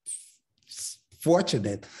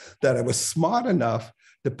fortunate that I was smart enough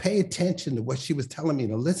to pay attention to what she was telling me,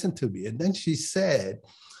 to listen to me. And then she said,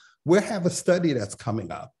 we'll have a study that's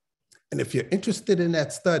coming up. And if you're interested in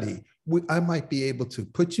that study, I might be able to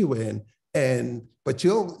put you in, but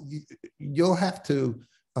you'll have to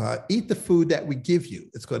eat the food that we give you.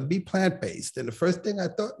 It's going to be plant-based. And the first thing I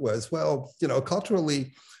thought was, well,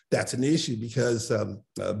 culturally, that's an issue because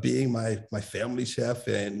being my family chef,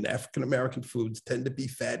 and African-American foods tend to be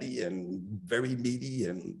fatty and very meaty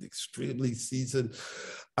and extremely seasoned.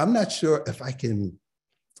 I'm not sure if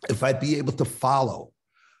I'd be able to follow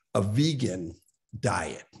a vegan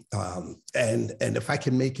diet, and if I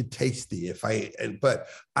can make it tasty, but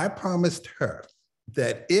I promised her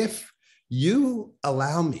that if you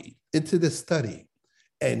allow me into this study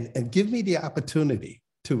and give me the opportunity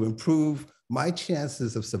to improve my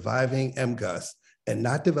chances of surviving MGUS and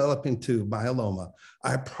not developing to myeloma,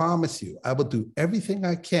 I promise you, I will do everything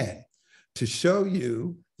I can to show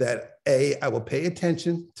you that I will pay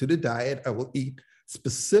attention to the diet. I will eat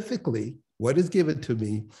specifically what is given to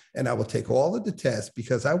me, and I will take all of the tests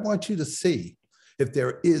because I want you to see if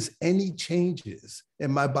there is any changes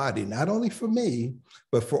in my body, not only for me,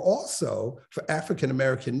 but also for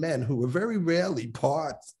African-American men who were very rarely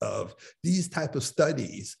parts of these type of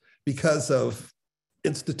studies because of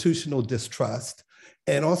institutional distrust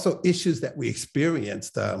and also issues that we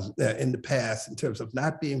experienced in the past in terms of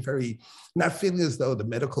not feeling as though the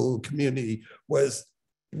medical community was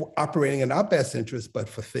operating in our best interest, but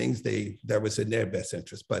for things that was in their best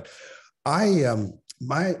interest. But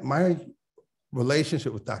my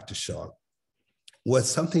relationship with Dr. Shah was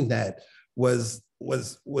something that was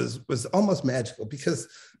was almost magical, because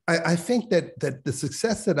I think that the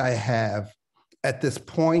success that I have at this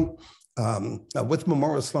point with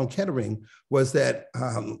Memorial Sloan Kettering was that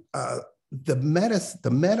the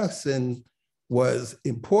medicine was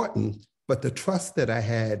important, but the trust that I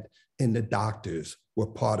had in the doctors were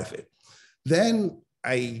part of it. Then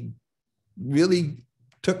I really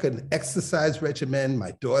took an exercise regimen.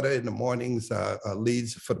 My daughter in the mornings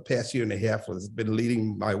leads, for the past year and a half, has been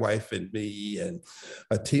leading my wife and me and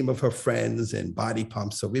a team of her friends in body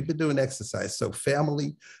pumps. So we've been doing exercise. So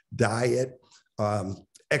family, diet,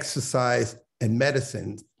 exercise, and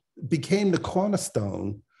medicine became the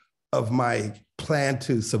cornerstone of my plan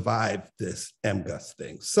to survive this MGUS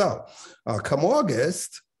thing. So come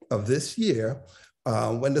August of this year,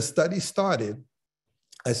 when the study started,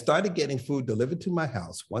 I started getting food delivered to my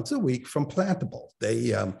house once a week from Plantable.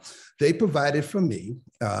 They provided for me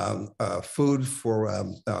food for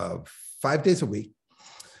 5 days a week,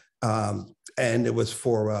 and it was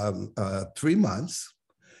for 3 months.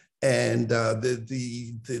 And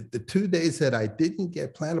the 2 days that I didn't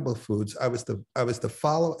get Plantable foods, I was to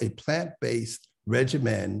follow a plant-based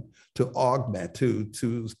regimen to augment, to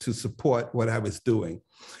support what I was doing.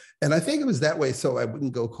 And I think it was that way so I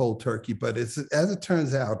wouldn't go cold turkey. But as it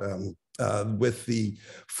turns out, with the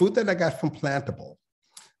food that I got from Plantable,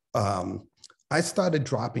 I started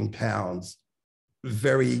dropping pounds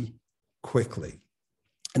very quickly.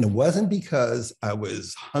 And it wasn't because I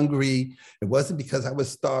was hungry. It wasn't because I was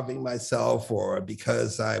starving myself or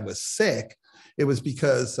because I was sick. It was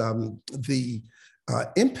because the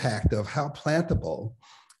impact of how Plantable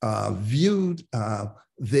viewed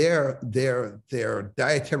their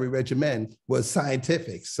dietary regimen was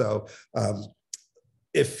scientific. So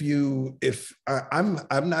I'm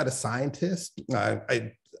not a scientist.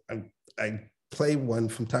 I play one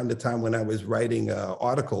from time to time when I was writing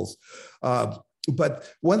articles. But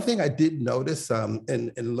one thing I did notice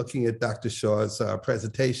in looking at Dr. Shah's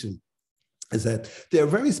presentation is that there are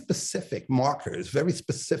very specific markers, very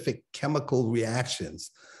specific chemical reactions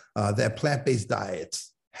that plant-based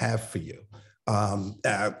diets have for you.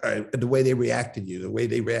 The way they react in you, the way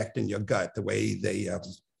they react in your gut, the way they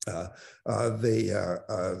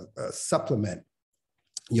supplement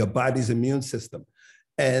your body's immune system.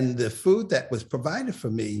 And the food that was provided for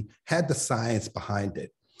me had the science behind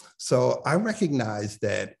it. So I recognized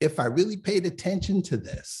that if I really paid attention to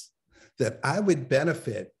this, that I would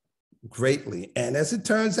benefit greatly. And as it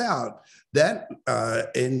turns out, that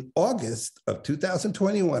in August of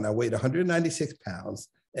 2021, I weighed 196 pounds.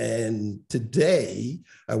 And today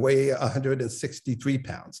I weigh 163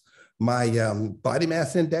 pounds. My body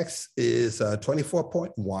mass index is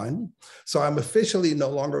 24.1. So I'm officially no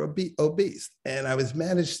longer obese. And I was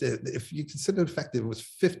managed to, if you consider the fact that it was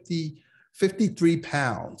 53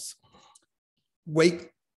 pounds weight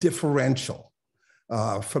differential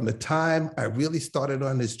from the time I really started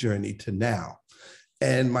on this journey to now.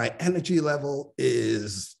 And my energy level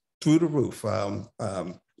is through the roof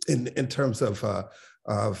in terms of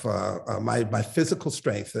my physical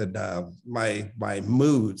strength and my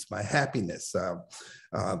moods, my happiness,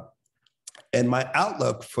 and my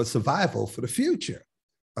outlook for survival for the future.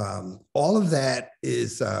 All of that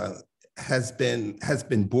has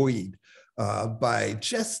been buoyed by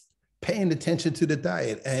just paying attention to the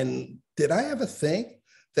diet. And did I ever think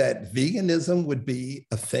that veganism would be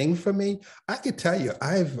a thing for me? I could tell you,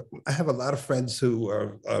 I have a lot of friends who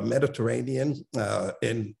are Mediterranean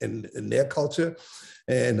in their culture.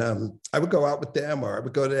 And I would go out with them, or I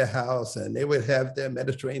would go to their house and they would have their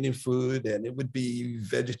Mediterranean food and it would be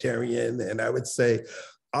vegetarian. And I would say,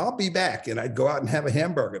 I'll be back. And I'd go out and have a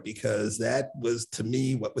hamburger because that was, to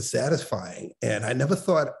me, what was satisfying. And I never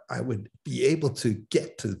thought I would be able to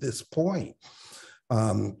get to this point.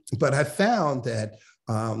 But I found that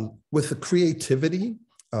with the creativity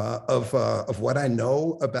of what I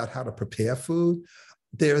know about how to prepare food,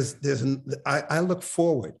 I look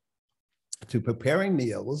forward to preparing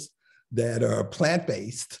meals that are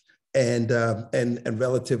plant-based and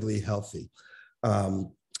relatively healthy.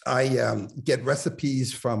 I get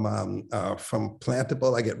recipes from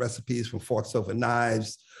Plantable. I get recipes from Forks Over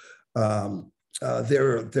Knives. There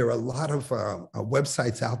are a lot of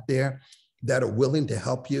websites out there that are willing to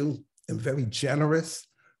help you and very generous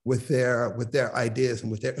with their ideas and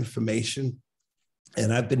with their information.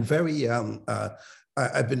 And I've been very I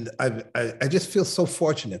just feel so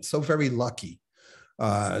fortunate, so very lucky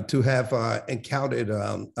to have encountered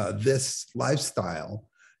this lifestyle.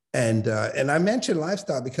 And I mention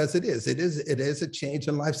lifestyle because it is a change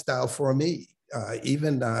in lifestyle for me.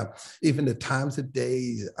 even the times of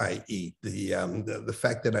days I eat, the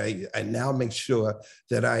fact that I now make sure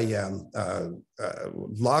that I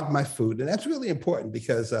log my food, and that's really important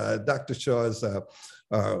because Dr. Shah's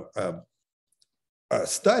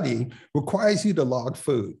study requires you to log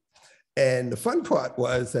food. And the fun part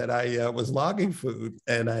was that I was logging food,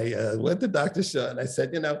 and I went to Dr. Shah and I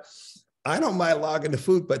said, I don't mind logging the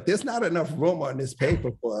food, but there's not enough room on this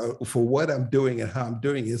paper for what I'm doing and how I'm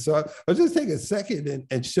doing it. So I'll just take a second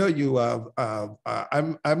and show you.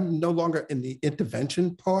 I'm no longer in the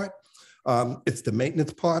intervention part. It's the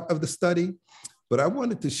maintenance part of the study, but I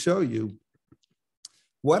wanted to show you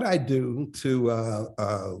what I do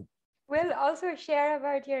to. We'll also share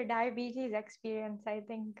about your diabetes experience. I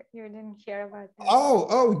think you didn't share about that.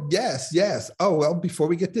 Oh, yes. Oh, well, before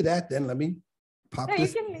we get to that, then let me pop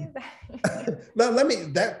this. You can leave that. No,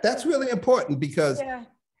 that's really important because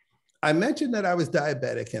I mentioned that I was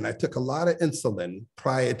diabetic and I took a lot of insulin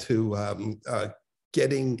prior to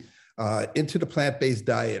getting into the plant-based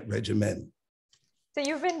diet regimen. So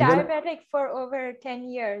you've been diabetic for over 10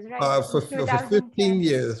 years, right? For 15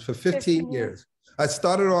 years, for 15 years. I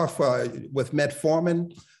started off with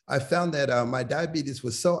metformin. I found that my diabetes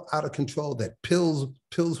was so out of control that pills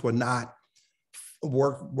were not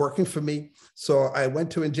working for me. So I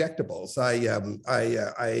went to injectables. You're on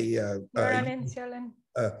insulin.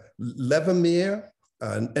 Levemir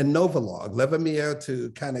and Novolog. Levemir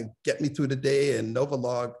to kind of get me through the day, and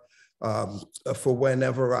Novolog for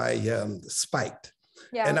whenever I spiked.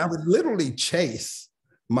 Yeah. And I would literally chase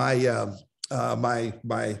my my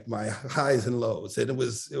highs and lows, and it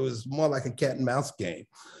was more like a cat and mouse game.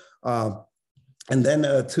 And then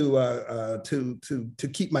to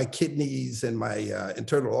keep my kidneys and my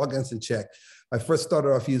internal organs in check, I first started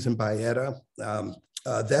off using Byetta.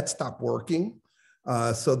 That stopped working.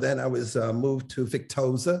 So then I was moved to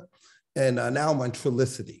Victoza, and now I'm on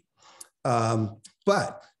Trulicity.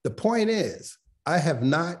 But the point is, I have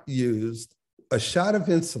not used a shot of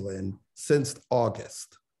insulin since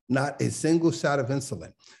August. Not a single shot of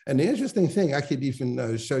insulin. And the interesting thing, I could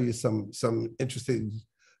even show you some interesting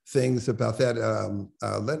things about that.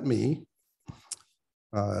 Let me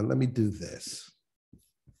do this.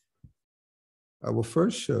 I will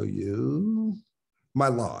first show you my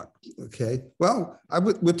log. Okay. Well,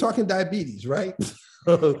 we're talking diabetes, right?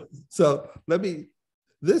 So let me.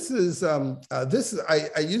 This is I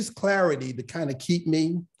use Clarity to kind of keep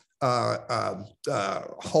me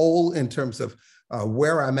whole in terms of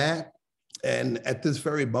where I'm at. And at this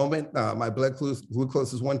very moment, my blood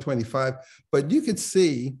glucose is 125, but you could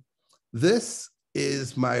see this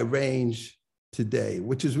is my range today,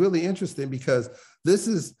 which is really interesting because this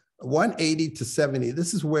is 180 to 70.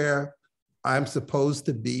 This is where I'm supposed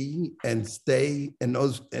to be and stay in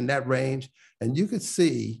that range. And you could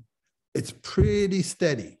see it's pretty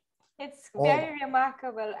steady. It's very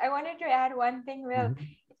remarkable. I wanted to add one thing, Will.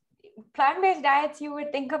 Plant-based diets you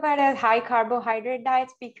would think about as high carbohydrate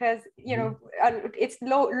diets because it's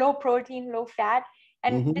low protein, low fat,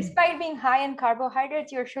 and despite being high in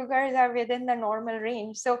carbohydrates, your sugars are within the normal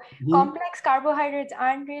range. So complex carbohydrates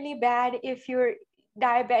aren't really bad if you're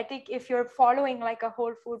diabetic, if you're following like a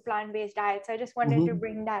whole food plant-based diet. So I just wanted to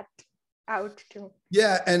bring that out too.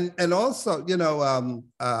 Yeah, and also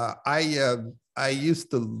I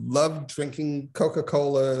used to love drinking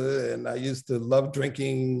Coca-Cola, and I used to love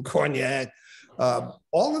drinking cognac.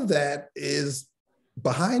 All of that is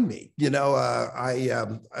behind me.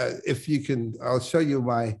 If you can, I'll show you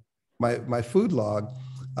my food log.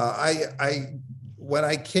 When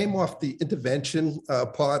I came off the intervention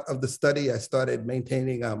part of the study, I started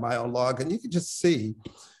maintaining my own log, and you can just see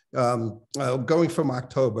going from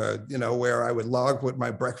October, where I would log what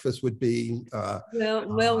my breakfast would be.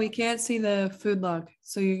 Well, we can't see the food log,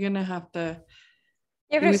 so you're gonna have to.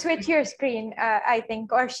 You have to switch your screen, I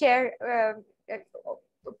think, or share.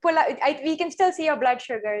 Pull out. We can still see your blood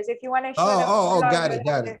sugars if you want to.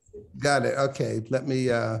 Got it. Okay, let me.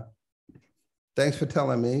 Thanks for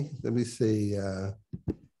telling me. Let me see.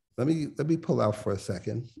 Let me pull out for a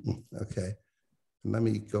second. Okay, let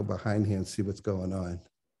me go behind here and see what's going on.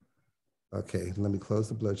 Okay, let me close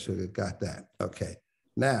the blood sugar. Got that. Okay,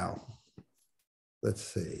 now let's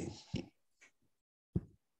see.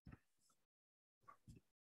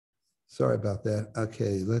 Sorry about that.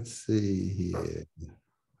 Okay, let's see here.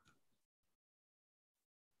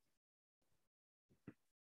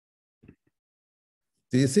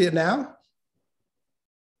 Do you see it now?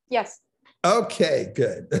 Yes. Okay,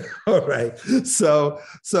 good. All right. So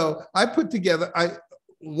I put together,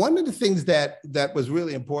 one of the things that was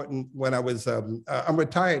really important when I was, I'm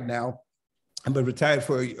retired now. I've been retired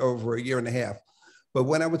for over a year and a half. But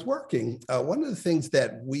when I was working, one of the things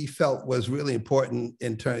that we felt was really important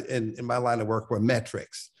in my line of work were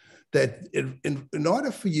metrics. That in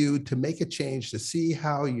order for you to make a change, to see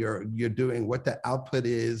how you're doing, what the output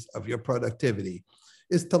is of your productivity,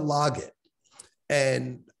 is to log it.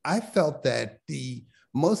 And I felt that the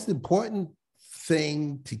most important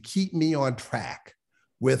thing to keep me on track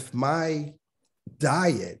with my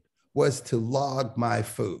diet was to log my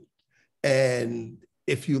food. And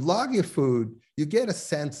if you log your food, you get a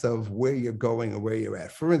sense of where you're going and where you're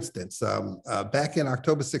at. For instance, back in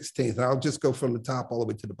October 16th, and I'll just go from the top all the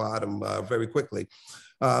way to the bottom very quickly.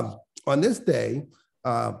 On this day,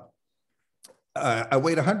 I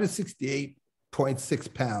weighed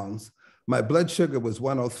 168.6 pounds. My blood sugar was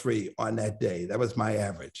 103 on that day. That was my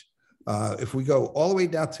average. If we go all the way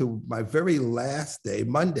down to my very last day,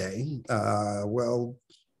 Monday, well,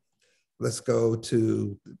 let's go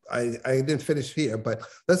to, I didn't finish here, but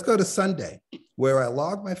let's go to Sunday, where I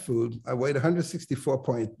logged my food. I weighed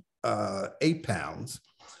 164.8 pounds.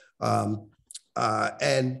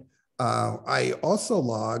 And I also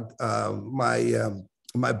logged my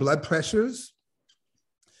blood pressures,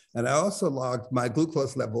 and I also logged my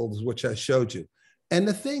glucose levels, which I showed you. And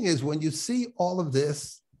the thing is, when you see all of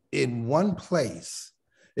this in one place,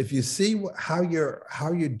 if you see how you're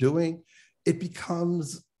doing, it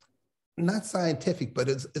becomes not scientific, but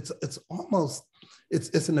it's almost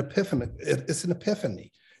an epiphany. It's an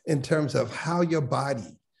epiphany in terms of how your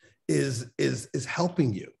body is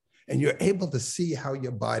helping you, and you're able to see how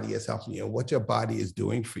your body is helping you and what your body is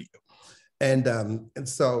doing for you. And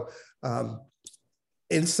so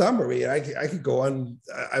in summary, I could go on.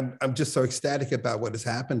 I'm just so ecstatic about what has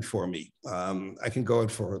happened for me. I can go on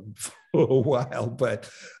for a while, but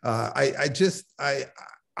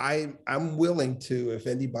I'm willing to, if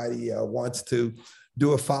anybody wants to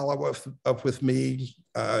do a follow-up with me,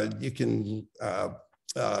 you can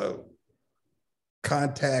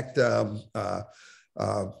contact, you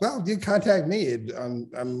can contact me.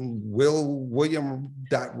 I'm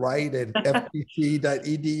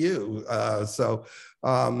william.wright@fpc.edu. So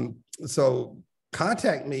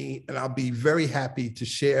contact me, and I'll be very happy to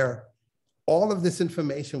share all of this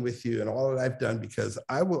information with you and all that I've done, because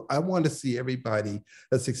I want to see everybody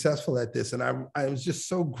that's successful at this. And I was just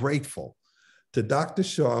so grateful to Dr.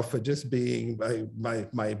 Shah for just being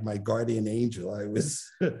my guardian angel. I was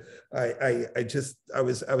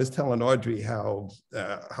telling Audrey how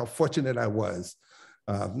fortunate I was.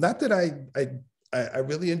 Not that I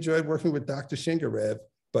really enjoyed working with Dr. Shingarev,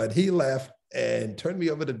 but he left and turned me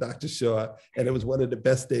over to Dr. Shah, and it was one of the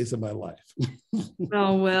best days of my life.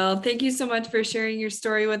 Oh, well, thank you so much for sharing your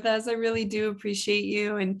story with us. I really do appreciate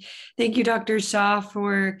you. And thank you, Dr. Shah,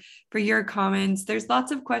 for your comments. There's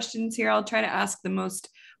lots of questions here. I'll try to ask the most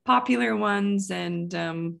popular ones. And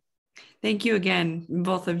thank you again,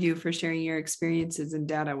 both of you, for sharing your experiences and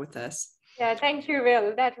data with us. Yeah, thank you,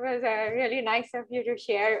 Will. That was really nice of you to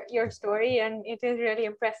share your story. And it is really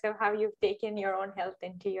impressive how you've taken your own health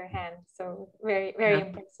into your hands. So very, very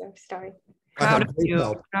impressive story. Proud of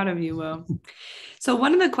you, Will. So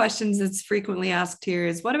one of the questions that's frequently asked here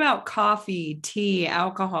is, what about coffee, tea,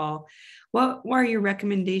 alcohol? What are your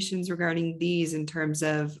recommendations regarding these in terms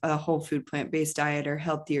of a whole food plant-based diet or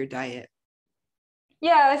healthier diet?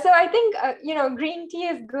 Yeah, so I think, green tea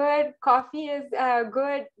is good, coffee is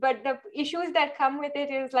good, but the issues that come with it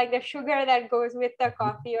is like the sugar that goes with the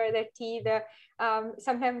coffee or the tea,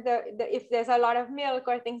 sometimes if there's a lot of milk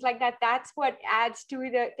or things like that, that's what adds to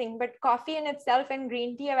the thing. But coffee in itself and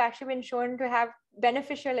green tea have actually been shown to have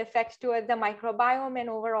beneficial effects towards the microbiome and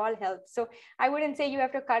overall health. So I wouldn't say you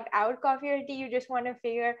have to cut out coffee or tea. You just want to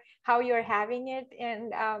figure how you're having it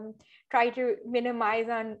and try to minimize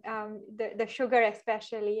on the sugar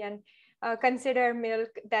especially, and consider milk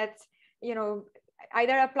that's,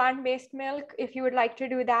 either a plant-based milk if you would like to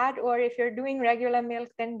do that, or if you're doing regular milk,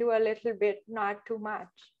 then do a little bit, not too much.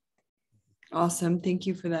 Awesome. Thank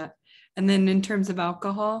you for that. And then in terms of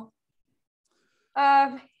alcohol?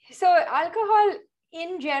 So alcohol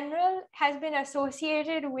in general has been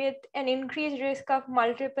associated with an increased risk of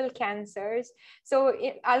multiple cancers. So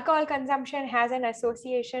alcohol consumption has an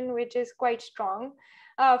association which is quite strong.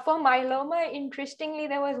 For myeloma, interestingly,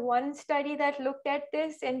 there was one study that looked at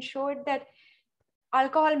this and showed that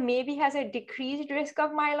alcohol maybe has a decreased risk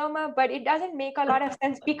of myeloma, but it doesn't make a lot of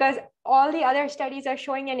sense because all the other studies are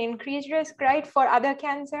showing an increased risk, right, for other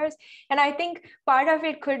cancers. And I think part of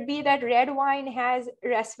it could be that red wine has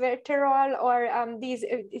resveratrol or these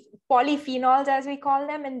polyphenols, as we call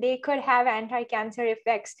them, and they could have anti-cancer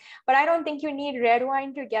effects. But I don't think you need red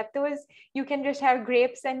wine to get those. You can just have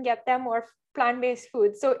grapes and get them, or plant-based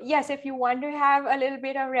foods. So yes, if you want to have a little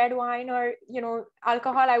bit of red wine or,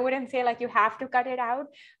 alcohol, I wouldn't say like you have to cut it out,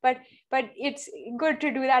 but it's good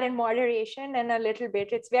to do that in moderation and a little bit.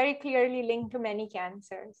 It's very clearly linked to many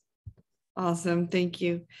cancers. Awesome. Thank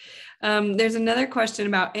you. There's another question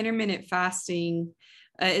about intermittent fasting.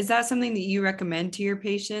 Is that something that you recommend to your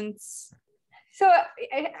patients? So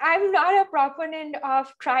I'm not a proponent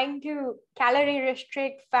of trying to calorie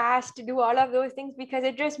restrict, fast, do all of those things, because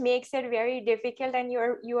it just makes it very difficult, and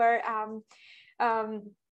you're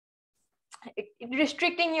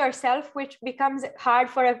restricting yourself, which becomes hard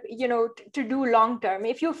for to do long term.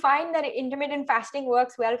 If you find that intermittent fasting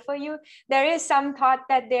works well for you, there is some thought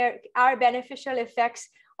that there are beneficial effects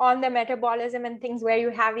on the metabolism and things where you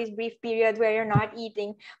have these brief periods where you're not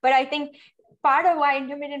eating. But I think part of why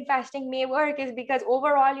intermittent fasting may work is because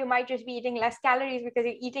overall you might just be eating less calories because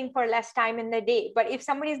you're eating for less time in the day. But if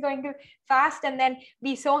somebody's going to fast and then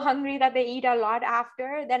be so hungry that they eat a lot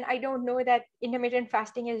after, then I don't know that intermittent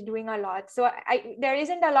fasting is doing a lot. So there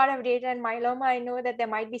isn't a lot of data in myeloma. I know that there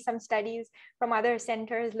might be some studies from other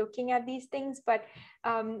centers looking at these things, but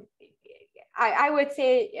I would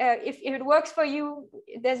say if it works for you,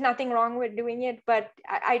 there's nothing wrong with doing it. But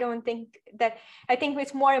I don't think that, I think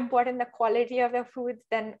it's more important the quality of the foods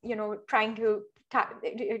than, trying to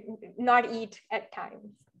not eat at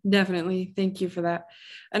times. Definitely. Thank you for that.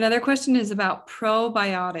 Another question is about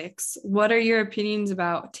probiotics. What are your opinions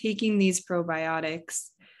about taking these probiotics?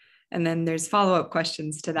 And then there's follow-up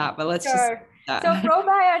questions to that, but let's just. So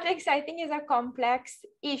probiotics, I think, is a complex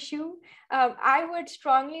issue. I would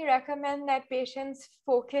strongly recommend that patients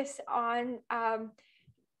focus on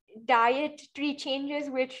dietary changes,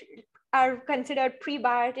 which are considered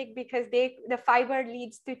prebiotic because the fiber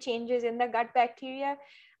leads to changes in the gut bacteria.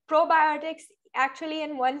 Probiotics, actually,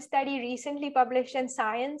 in one study recently published in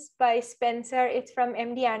Science by Spencer, it's from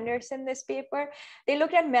MD Anderson, this paper, they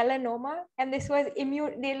looked at melanoma, and this was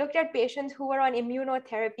they looked at patients who were on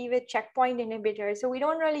immunotherapy with checkpoint inhibitors. So we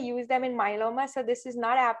don't really use them in myeloma, so this is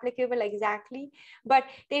not applicable exactly, but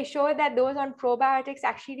they showed that those on probiotics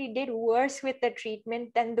actually did worse with the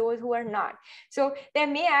treatment than those who are not. So there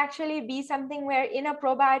may actually be something where in a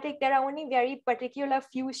probiotic, there are only very particular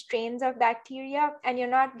few strains of bacteria, and you're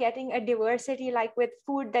not getting a diversity like with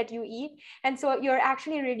food that you eat. And so you're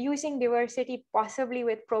actually reducing diversity possibly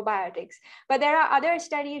with probiotics. But there are other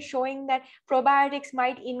studies showing that probiotics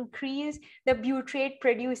might increase the butyrate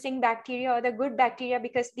producing bacteria or the good bacteria,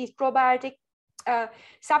 because these probiotic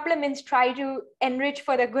supplements try to enrich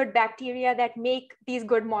for the good bacteria that make these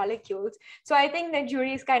good molecules. So I think the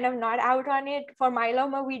jury is kind of not out on it. For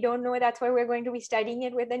myeloma, we don't know. That's why we're going to be studying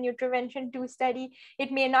it with the Nutrivention 2 study.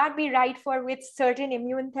 It may not be right for with certain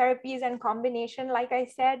immune therapies and combination, like I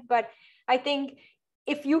said, but I think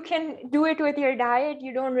if you can do it with your diet,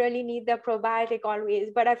 you don't really need the probiotic always.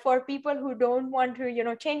 But for people who don't want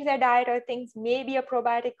to, change their diet or things, maybe a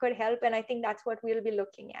probiotic could help. And I think that's what we'll be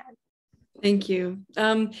looking at. Thank you.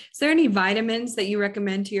 Is there any vitamins that you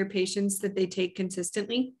recommend to your patients that they take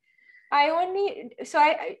consistently?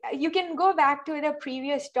 You can go back to the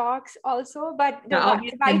previous talks also, but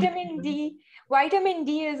vitamin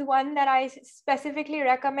D is one that I specifically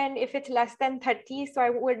recommend if it's less than 30. So I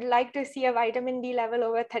would like to see a vitamin D level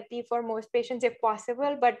over 30 for most patients if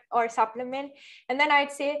possible, or supplement. And then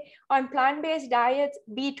I'd say on plant-based diets,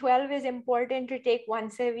 B12 is important to take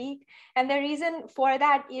once a week. And the reason for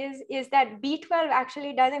that is that B12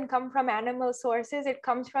 actually doesn't come from animal sources. It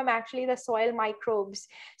comes from actually the soil microbes.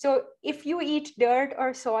 So if you eat dirt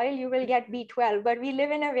or soil, you will get B12, but we live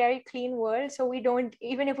in a very clean world. So we don't,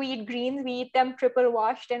 even if we eat greens, we eat them triple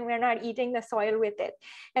washed and we're not eating the soil with it.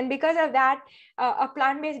 And because of that, a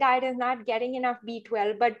plant-based diet is not getting enough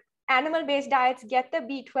B12, but animal-based diets get the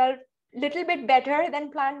B12 little bit better than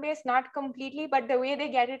plant-based, not completely, but the way they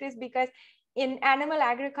get it is because in animal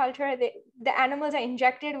agriculture, the animals are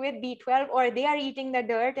injected with B12, or they are eating the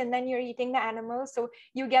dirt and then you're eating the animals. So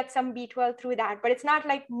you get some B12 through that, but it's not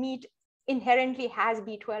like meat inherently has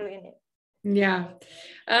B12 in it. Yeah.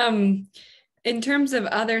 In terms of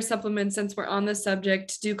other supplements, since we're on the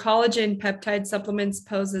subject, do collagen peptide supplements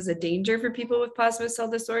pose as a danger for people with plasma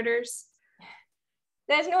cell disorders?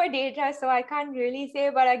 There's no data, so I can't really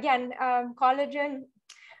say, but again, collagen,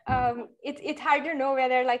 it's hard to know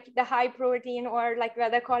whether like the high protein or like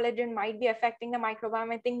whether collagen might be affecting the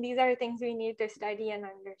microbiome. I think these are things we need to study and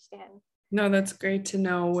understand. No, that's great to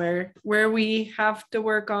know where we have to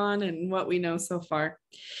work on and what we know so far.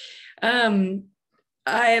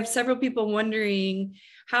 I have several people wondering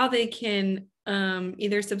how they can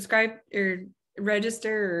either subscribe or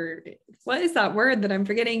register, or what is that word that I'm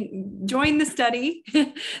forgetting? Join the study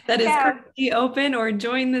that is currently open, or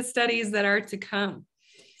join the studies that are to come?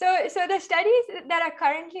 So the studies that are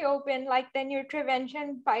currently open, like the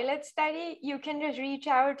Nutrivention pilot study, you can just reach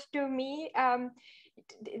out to me.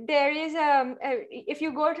 There is if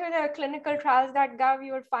you go to the clinicaltrials.gov,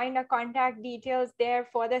 you will find a contact details there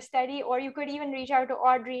for the study, or you could even reach out to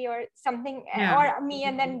Audrey or something, or me,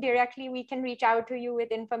 and then directly we can reach out to you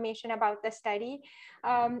with information about the study.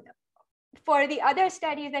 For the other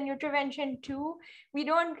studies, the Nutrivention 2, we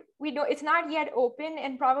don't, it's not yet open,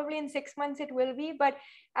 and probably in 6 months it will be. But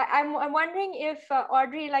I'm wondering if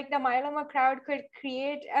Audrey, like the myeloma crowd, could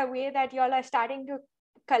create a way that y'all are starting to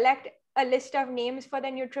collect a list of names for the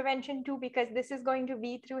Nutrivention 2, because this is going to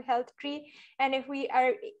be through HealthTree. And if we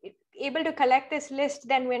are able to collect this list,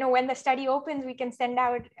 then when the study opens, we can send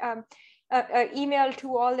out email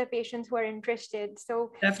to all the patients who are interested.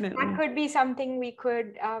 So definitely, that could be something we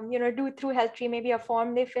could do through HealthTree, maybe a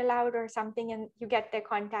form they fill out or something, and you get their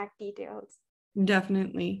contact details.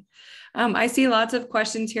 Definitely. I see lots of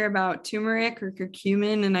questions here about turmeric or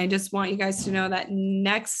curcumin, and I just want you guys to know that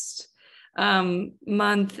next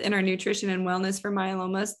month in our nutrition and wellness for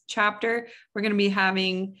myeloma chapter, we're going to be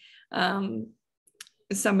having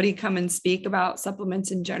somebody come and speak about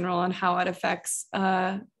supplements in general and how it affects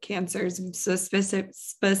cancers, so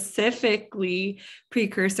specifically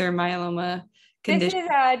precursor myeloma condition. This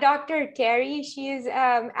is Dr. Terry. She's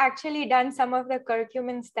actually done some of the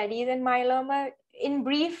curcumin studies in myeloma. In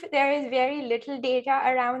brief, there is very little data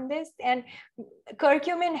around this, and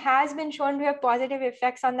curcumin has been shown to have positive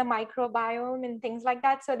effects on the microbiome and things like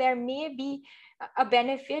that. So there may be a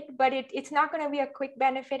benefit, but it's not going to be a quick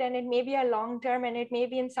benefit, and it may be a long-term, and it may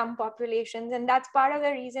be in some populations. And that's part of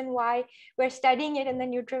the reason why we're studying it in the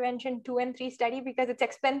Nutrivention 2 and 3 study, because it's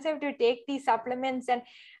expensive to take these supplements. And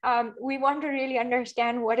we want to really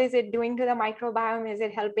understand, what is it doing to the microbiome? Is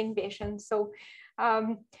it helping patients? So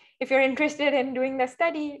if you're interested in doing the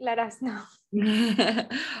study, let us know.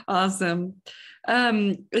 Awesome.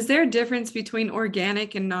 Is there a difference between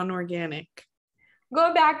organic and non-organic?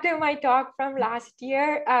 Go back to my talk from last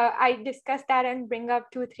year. I discussed that and bring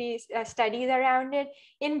up 2-3 studies around it.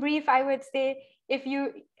 In brief, I would say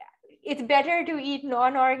it's better to eat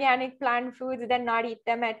non-organic plant foods than not eat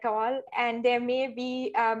them at all. And there may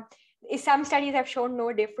be some studies have shown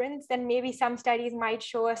no difference, and maybe some studies might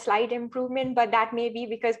show a slight improvement, but that may be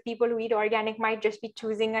because people who eat organic might just be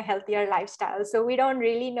choosing a healthier lifestyle. So we don't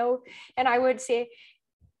really know. And I would say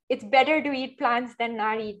it's better to eat plants than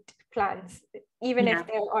not eat plants, even if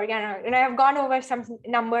they're organic. And I've gone over some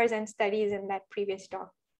numbers and studies in that previous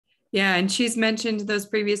talk. Yeah, and she's mentioned those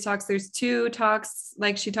previous talks. There's 2 talks,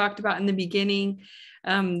 like she talked about in the beginning,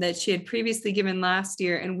 that she had previously given last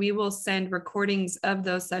year, and we will send recordings of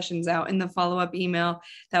those sessions out in the follow-up email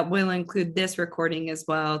that will include this recording as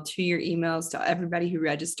well to your emails to everybody who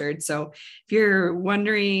registered. So if you're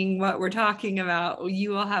wondering what we're talking about,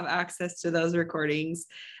 you will have access to those recordings.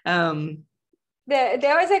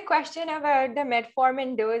 There was a question about the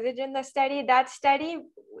metformin dosage in the study. That study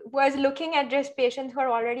was looking at just patients who are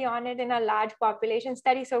already on it in a large population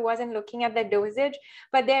study, so it wasn't looking at the dosage.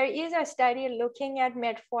 But there is a study looking at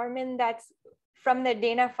metformin that's from the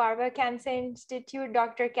Dana-Farber Cancer Institute.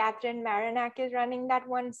 Dr. Catherine Maranak is running that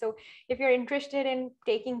one. So if you're interested in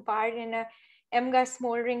taking part in a MGUS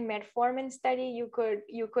Smoldering metformin study, you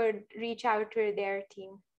could reach out to their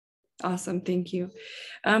team. Awesome. Thank you.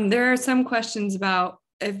 There are some questions about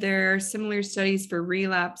if there are similar studies for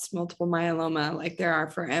relapsed multiple myeloma like there are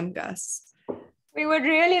for MGUS. We would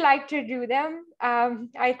really like to do them.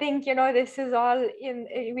 I think, this is all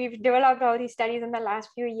we've developed all these studies in the last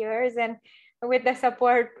few years, and with the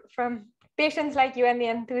support from patients like you and the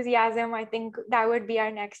enthusiasm, I think that would be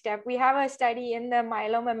our next step. We have a study in the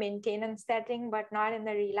myeloma maintenance setting, but not in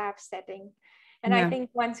the relapse setting. And I think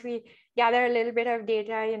once we gather a little bit of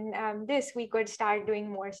data in this, we could start doing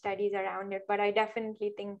more studies around it. But I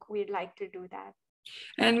definitely think we'd like to do that.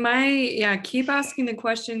 And keep asking the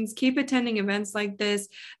questions, keep attending events like this.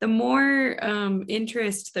 The more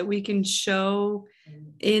interest that we can show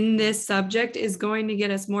in this subject is going to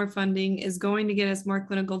get us more funding, is going to get us more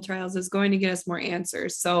clinical trials, is going to get us more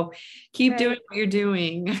answers. So keep doing what you're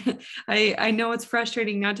doing. I know it's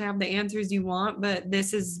frustrating not to have the answers you want, but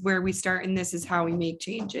this is where we start, and this is how we make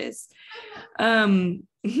changes.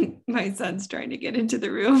 My son's trying to get into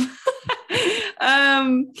the room.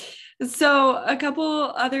 So a couple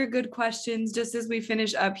other good questions just as we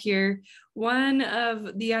finish up here. One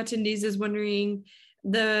of the attendees is wondering,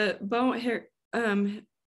 their bone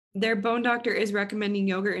doctor is recommending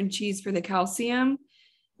yogurt and cheese for the calcium,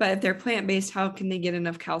 But if they're plant-based, how can they get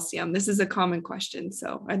enough calcium? This is a common question,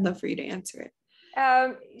 so I'd love for you to answer it.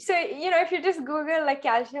 So, if you just Google like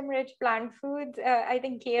calcium rich plant foods, I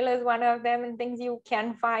think kale is one of them, and things you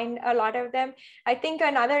can find a lot of them. I think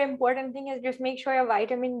another important thing is just make sure your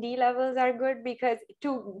vitamin D levels are good, because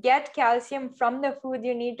to get calcium from the food,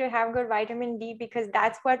 you need to have good vitamin D, because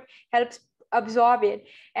that's what helps absorb it.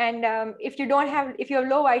 And if you have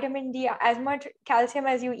low vitamin D, as much calcium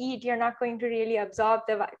as you eat, you're not going to really absorb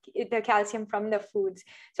the calcium from the foods.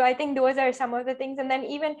 So I think those are some of the things. And then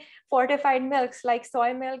even fortified milks like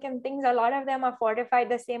soy milk and things, a lot of them are fortified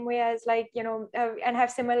the same way as and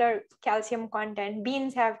have similar calcium content.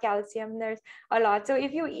 Beans have calcium, there's a lot. So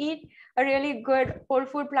if you eat a really good whole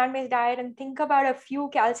food plant-based diet and think about a few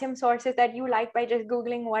calcium sources that you like by just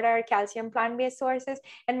Googling what are calcium plant-based sources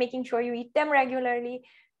and making sure you eat them regularly,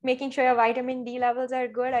 making sure your vitamin D levels are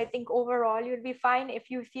good, I think overall you'll be fine.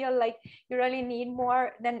 If you feel like you really need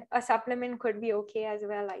more, then a supplement could be okay as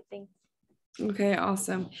well, I think. Okay,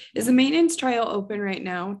 awesome. Is the maintenance trial open right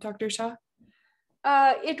now, Dr. Shah?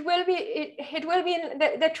 It will be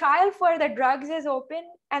the trial for the drugs is open,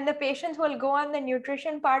 and the patients will go on the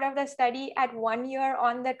nutrition part of the study at 1 year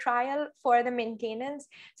on the trial for the maintenance.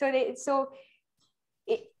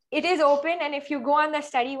 It is open, and if you go on the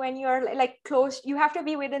study when you're like close, you have to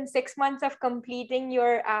be within 6 months of completing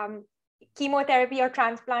your chemotherapy or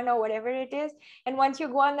transplant or whatever it is. And once you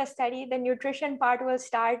go on the study, the nutrition part will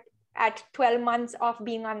start at 12 months of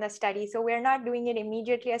being on the study. So we're not doing it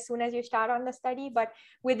immediately as soon as you start on the study, but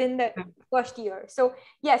within the first year. So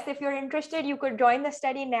yes, if you're interested, you could join the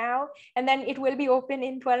study now, and then it will be open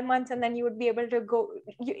in 12 months, and then you would be able to go,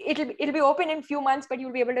 it'll be open in a few months, but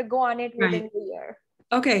you'll be able to go on it within the year.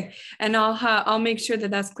 Okay, and I'll make sure that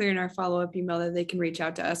that's clear in our follow-up email, that they can reach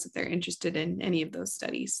out to us if they're interested in any of those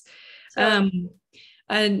studies.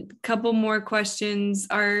 A couple more questions.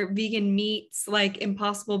 Are vegan meats like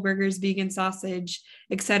Impossible Burgers, vegan sausage,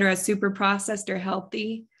 etc., super processed or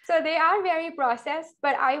healthy? So they are very processed,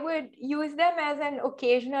 but I would use them as an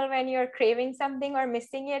occasional when you're craving something or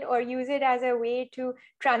missing it, or use it as a way to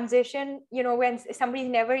transition, when somebody's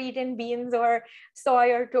never eaten beans or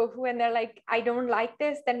soy or tofu and they're like, I don't like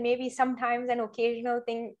this, then maybe sometimes an occasional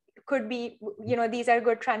thing could be, these are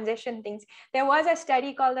good transition things. There was a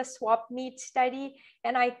study called the swap meat study.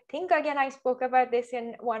 And I think, again, I spoke about this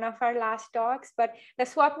in one of our last talks, but the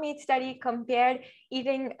swap meat study compared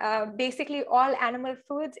eating basically all animal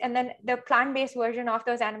foods and then the plant-based version of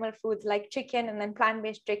those animal foods like chicken, and then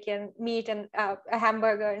plant-based chicken, meat, and a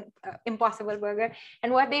hamburger, Impossible Burger.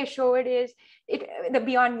 And what they showed is the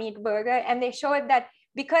Beyond Meat burger. And they showed that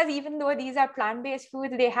because even though these are plant-based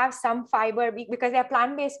foods, they have some fiber, because they're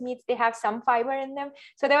plant-based meats, they have some fiber in them.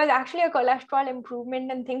 So there was actually a cholesterol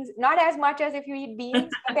improvement and things, not as much as if you eat beans,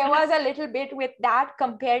 but there was a little bit with that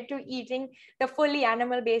compared to eating the fully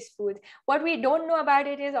animal-based foods. What we don't know about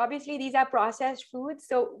it is obviously these are processed foods.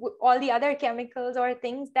 So all the other chemicals or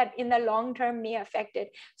things that in the long term may affect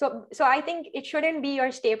it. So I think it shouldn't be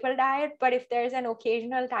your staple diet, but if there's an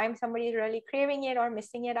occasional time somebody is really craving it or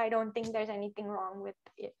missing it, I don't think there's anything wrong with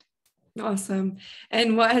it. Awesome.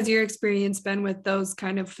 And what has your experience been with those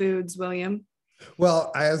kind of foods, William?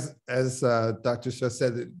 Well, as Dr. Shah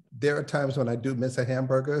said, there are times when I do miss a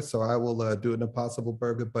hamburger, so I will do an Impossible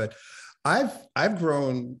Burger. But I've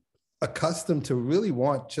grown accustomed to really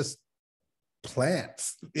want just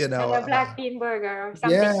plants, And a black bean burger or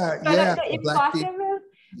something. The Impossible.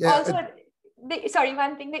 Also,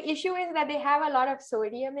 one thing, the issue is that they have a lot of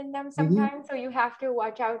sodium in them sometimes. So you have to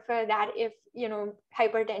watch out for that if,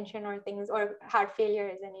 hypertension or things or heart failure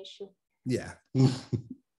is an issue. Yeah.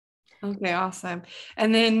 Okay, awesome.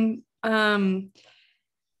 And then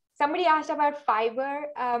somebody asked about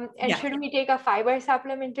fiber should we take a fiber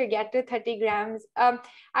supplement to get to 30 grams?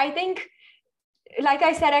 I think, like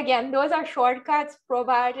I said, again, those are shortcuts,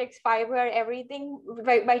 probiotics, fiber, everything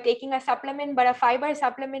by taking a supplement. But a fiber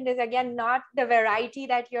supplement is, again, not the variety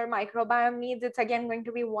that your microbiome needs. It's, again, going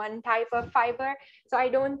to be one type of fiber. So I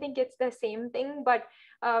don't think it's the same thing, but,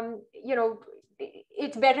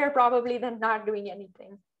 it's better probably than not doing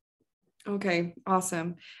anything. Okay,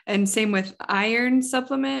 awesome. And same with iron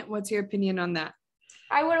supplement. What's your opinion on that?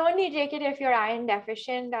 I would only take it if you're iron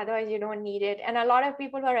deficient, otherwise you don't need it. And a lot of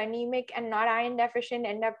people who are anemic and not iron deficient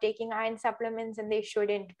end up taking iron supplements, and they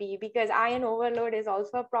shouldn't be, because iron overload is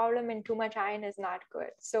also a problem and too much iron is not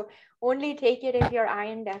good. So only take it if you're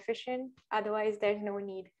iron deficient, otherwise there's no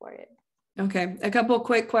need for it. Okay, a couple of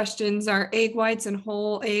quick questions. Are egg whites and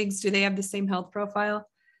whole eggs, do they have the same health profile?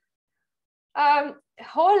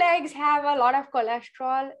 Whole eggs have a lot of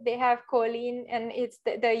cholesterol. They have choline, and it's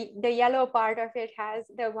the yellow part of it has,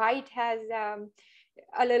 the white has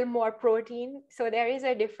a little more protein. So there is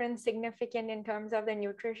a difference significant in terms of the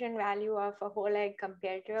nutrition value of a whole egg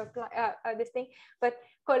compared to this thing. But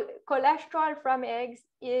cholesterol from eggs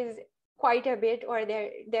is quite a bit, or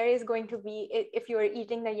there is going to be if you are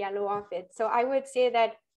eating the yellow of it. So I would say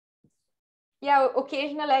that, yeah,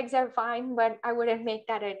 occasional eggs are fine, but I wouldn't make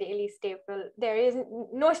that a daily staple. There is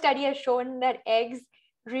no study has shown that eggs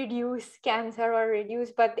reduce cancer or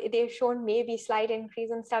reduce, but they've shown maybe slight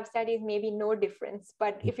increase in sub studies, maybe no difference.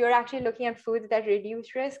 But if you're actually looking at foods that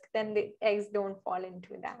reduce risk, then the eggs don't fall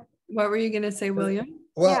into that. What were you going to say, William?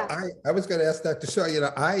 Well, yeah. I was going to ask Dr. Shah,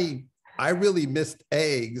 I really missed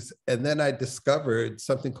eggs, and then I discovered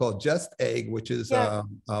something called Just Egg, which is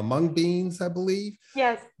mung beans, I believe.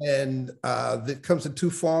 Yes. And it comes in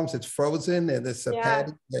two forms. It's frozen, and it's a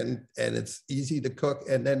patty, and it's easy to cook.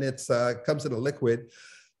 And then it comes in a liquid.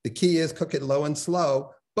 The key is cook it low and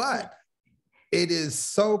slow, but it is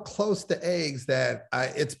so close to eggs that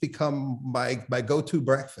it's become my go-to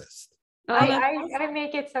breakfast. I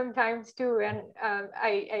make it sometimes too, and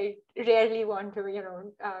I rarely want to,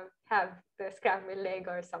 have the scrambled egg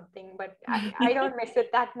or something, but I don't miss it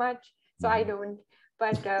that much, so I don't.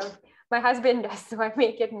 But my husband does, so I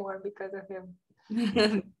make it more because of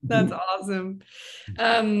him. That's awesome.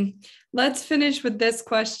 Let's finish with this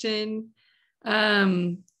question.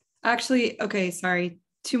 Actually, okay, sorry,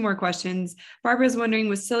 2 more questions. Barbara's wondering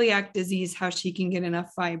with celiac disease how she can get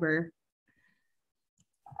enough fiber.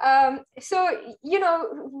 So,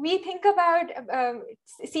 we think about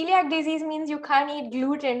celiac disease means you can't eat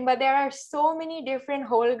gluten, but there are so many different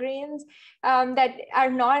whole grains that are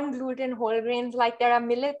non-gluten whole grains, like there are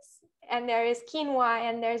millets, and there is quinoa,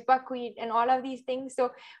 and there's buckwheat, and all of these things.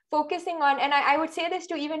 So focusing on, and I would say this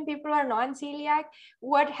to even people who are non-celiac,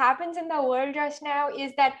 what happens in the world just now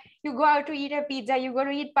is that you go out to eat a pizza, you go to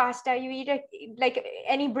eat pasta, you eat like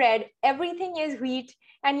any bread, everything is wheat,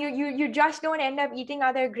 and you just don't end up eating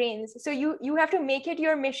other grains. So you have to make it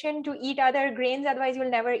your mission to eat other grains, otherwise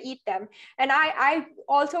you'll never eat them. And I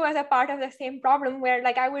also was a part of the same problem where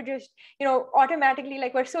like I would just, automatically,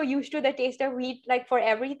 like we're so used to the taste of wheat, like for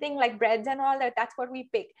everything, like breads and all that, that's what we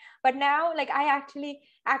pick. But now like I actually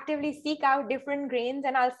actively seek out different grains,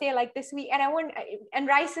 and I'll say like this week, and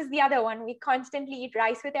rice is the other one. We constantly eat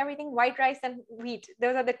rice with everything, white rice and wheat.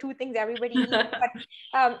 Those are the 2 things everybody eats. But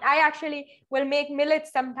I actually will make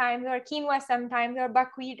millets sometimes, or quinoa sometimes, or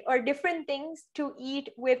buckwheat, or different things to eat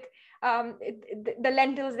with the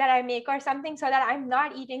lentils that I make or something, so that I'm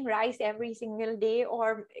not eating rice every single day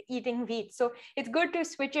or eating wheat. So it's good to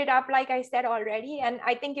switch it up, like I said already. And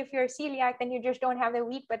I think if you're celiac, then you just don't have the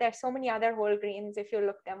wheat, but there's so many other whole grains if you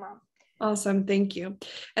look them up. Awesome. Thank you.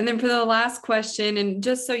 And then for the last question, and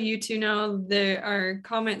just so you two know, our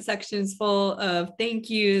comment section is full of thank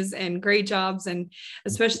yous and great jobs, and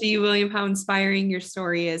especially you, William, how inspiring your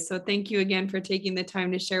story is. So thank you again for taking the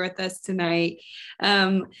time to share with us tonight.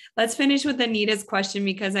 Let's finish with Anita's question,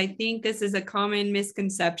 because I think this is a common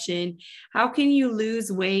misconception. How can you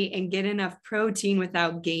lose weight and get enough protein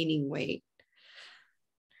without gaining weight?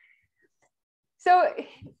 So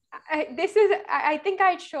I think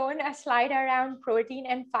I'd shown a slide around protein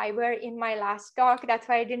and fiber in my last talk. That's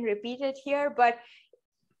why I didn't repeat it here. But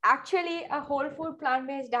actually, a whole food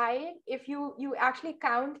plant-based diet, if you actually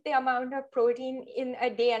count the amount of protein in a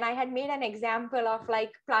day, and I had made an example of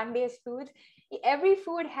like plant-based foods, every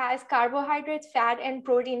food has carbohydrates, fat, and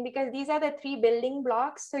protein, because these are the 3 building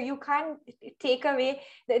blocks. So you can't take away,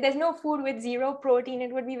 there's no food with 0 protein.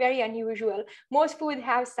 It would be very unusual. Most foods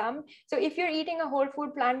have some. So if you're eating a whole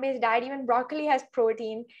food plant-based diet, even broccoli has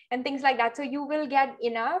protein and things like that. So you will get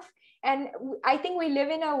enough. And I think we live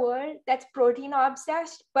in a world that's protein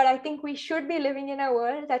obsessed, but I think we should be living in a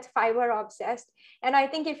world that's fiber obsessed. And I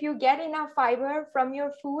think if you get enough fiber from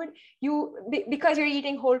your food, because you're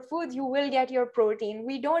eating whole foods, you will get your protein.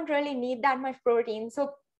 We don't really need that much protein.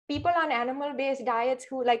 So people on animal-based diets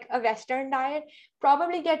who like a Western diet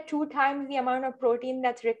probably get 2 times the amount of protein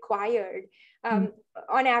that's required.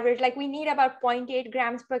 On average, like we need about 0.8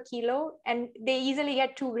 grams per kilo, and they easily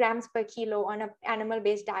get 2 grams per kilo on an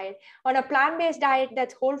animal-based diet. On a plant-based diet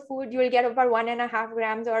that's whole food, you'll get about 1.5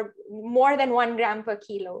 grams or more than 1 gram per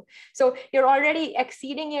kilo. So you're already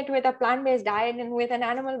exceeding it with a plant-based diet, and with an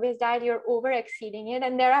animal-based diet, you're over exceeding it.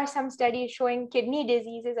 And there are some studies showing kidney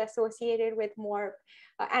disease is associated with more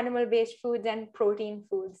animal-based foods and protein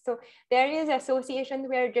foods. So there is associations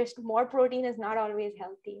where just more protein is not always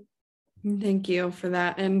healthy. Thank you for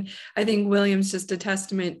that. And I think William's just a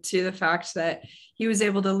testament to the fact that he was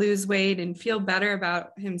able to lose weight and feel better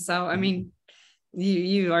about himself. I mean,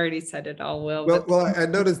 You already said it all, Will. Well, I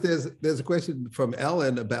noticed there's a question from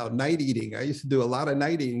Ellen about night eating. I used to do a lot of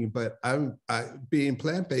night eating, but being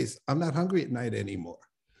plant-based, I'm not hungry at night anymore.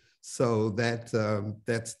 So that's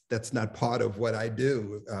not part of what I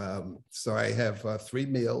do. So I have 3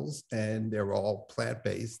 meals, and they're all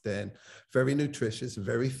plant-based and very nutritious,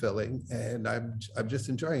 very filling, and I'm just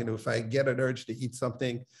enjoying it. If I get an urge to eat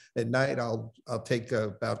something at night, I'll take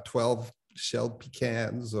about 12 shelled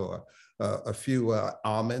pecans or a few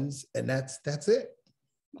almonds, and that's it.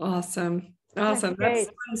 Awesome. That's so great.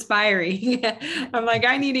 inspiring. I'm like,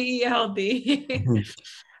 I need to eat healthy.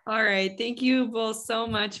 All right. Thank you both so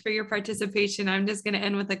much for your participation. I'm just going to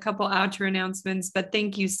end with a couple outro announcements, but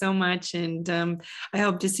thank you so much. And I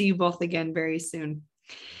hope to see you both again very soon.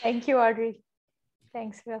 Thank you, Audrey.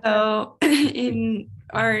 Thanks. So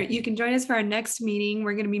you can join us for our next meeting.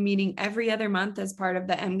 We're going to be meeting every other month as part of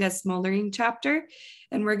the MGUS Smoldering chapter.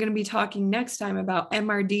 And we're going to be talking next time about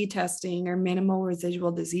MRD testing, or minimal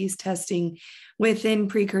residual disease testing within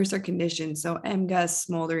precursor conditions. So MGUS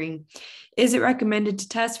Smoldering. Is it recommended to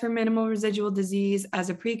test for minimal residual disease as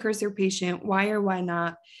a precursor patient? Why or why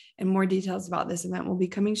not? And more details about this event will be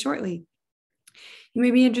coming shortly. You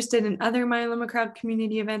may be interested in other Myeloma Crowd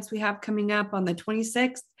community events we have coming up. On the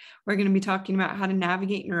 26th, we're going to be talking about how to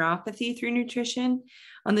navigate neuropathy through nutrition.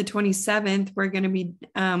 On the 27th, we're going to be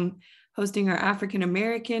hosting our African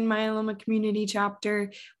American myeloma community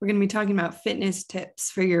chapter. We're going to be talking about fitness tips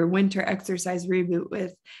for your winter exercise reboot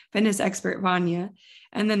with fitness expert Vanya.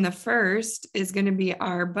 And then the 1st is going to be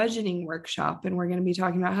our budgeting workshop, and we're going to be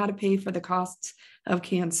talking about how to pay for the costs of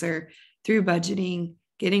cancer through budgeting,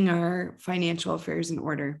 getting our financial affairs in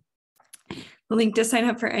order. The link to sign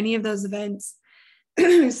up for any of those events,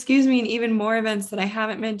 excuse me, and even more events that I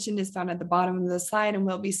haven't mentioned is found at the bottom of the slide and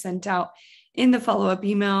will be sent out in the follow-up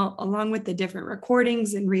email, along with the different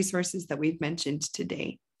recordings and resources that we've mentioned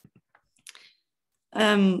today.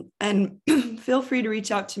 And feel free to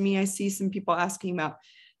reach out to me. I see some people asking about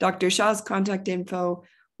Dr. Shah's contact info,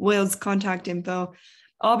 Will's contact info.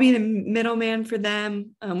 I'll be the middleman for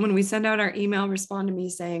them. When we send out our email, respond to me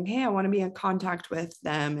saying, hey, I want to be in contact with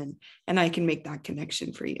them, and I can make that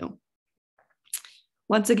connection for you.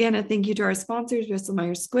 Once again, a thank you to our sponsors, Bristol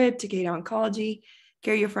Myers Squibb, Takeda Oncology,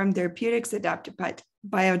 Karyopharm Therapeutics, Adaptive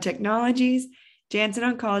Biotechnologies, Janssen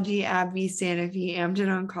Oncology, AbbVie, Sanofi,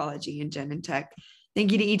 Amgen Oncology, and Genentech.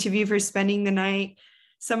 Thank you to each of you for spending the night,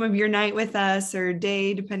 some of your night with us, or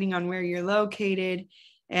day, depending on where you're located.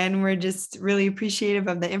 And we're just really appreciative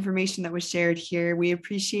of the information that was shared here. We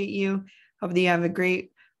appreciate you. Hope that you have a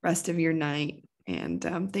great rest of your night. And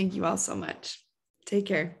thank you all so much. Take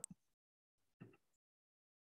care.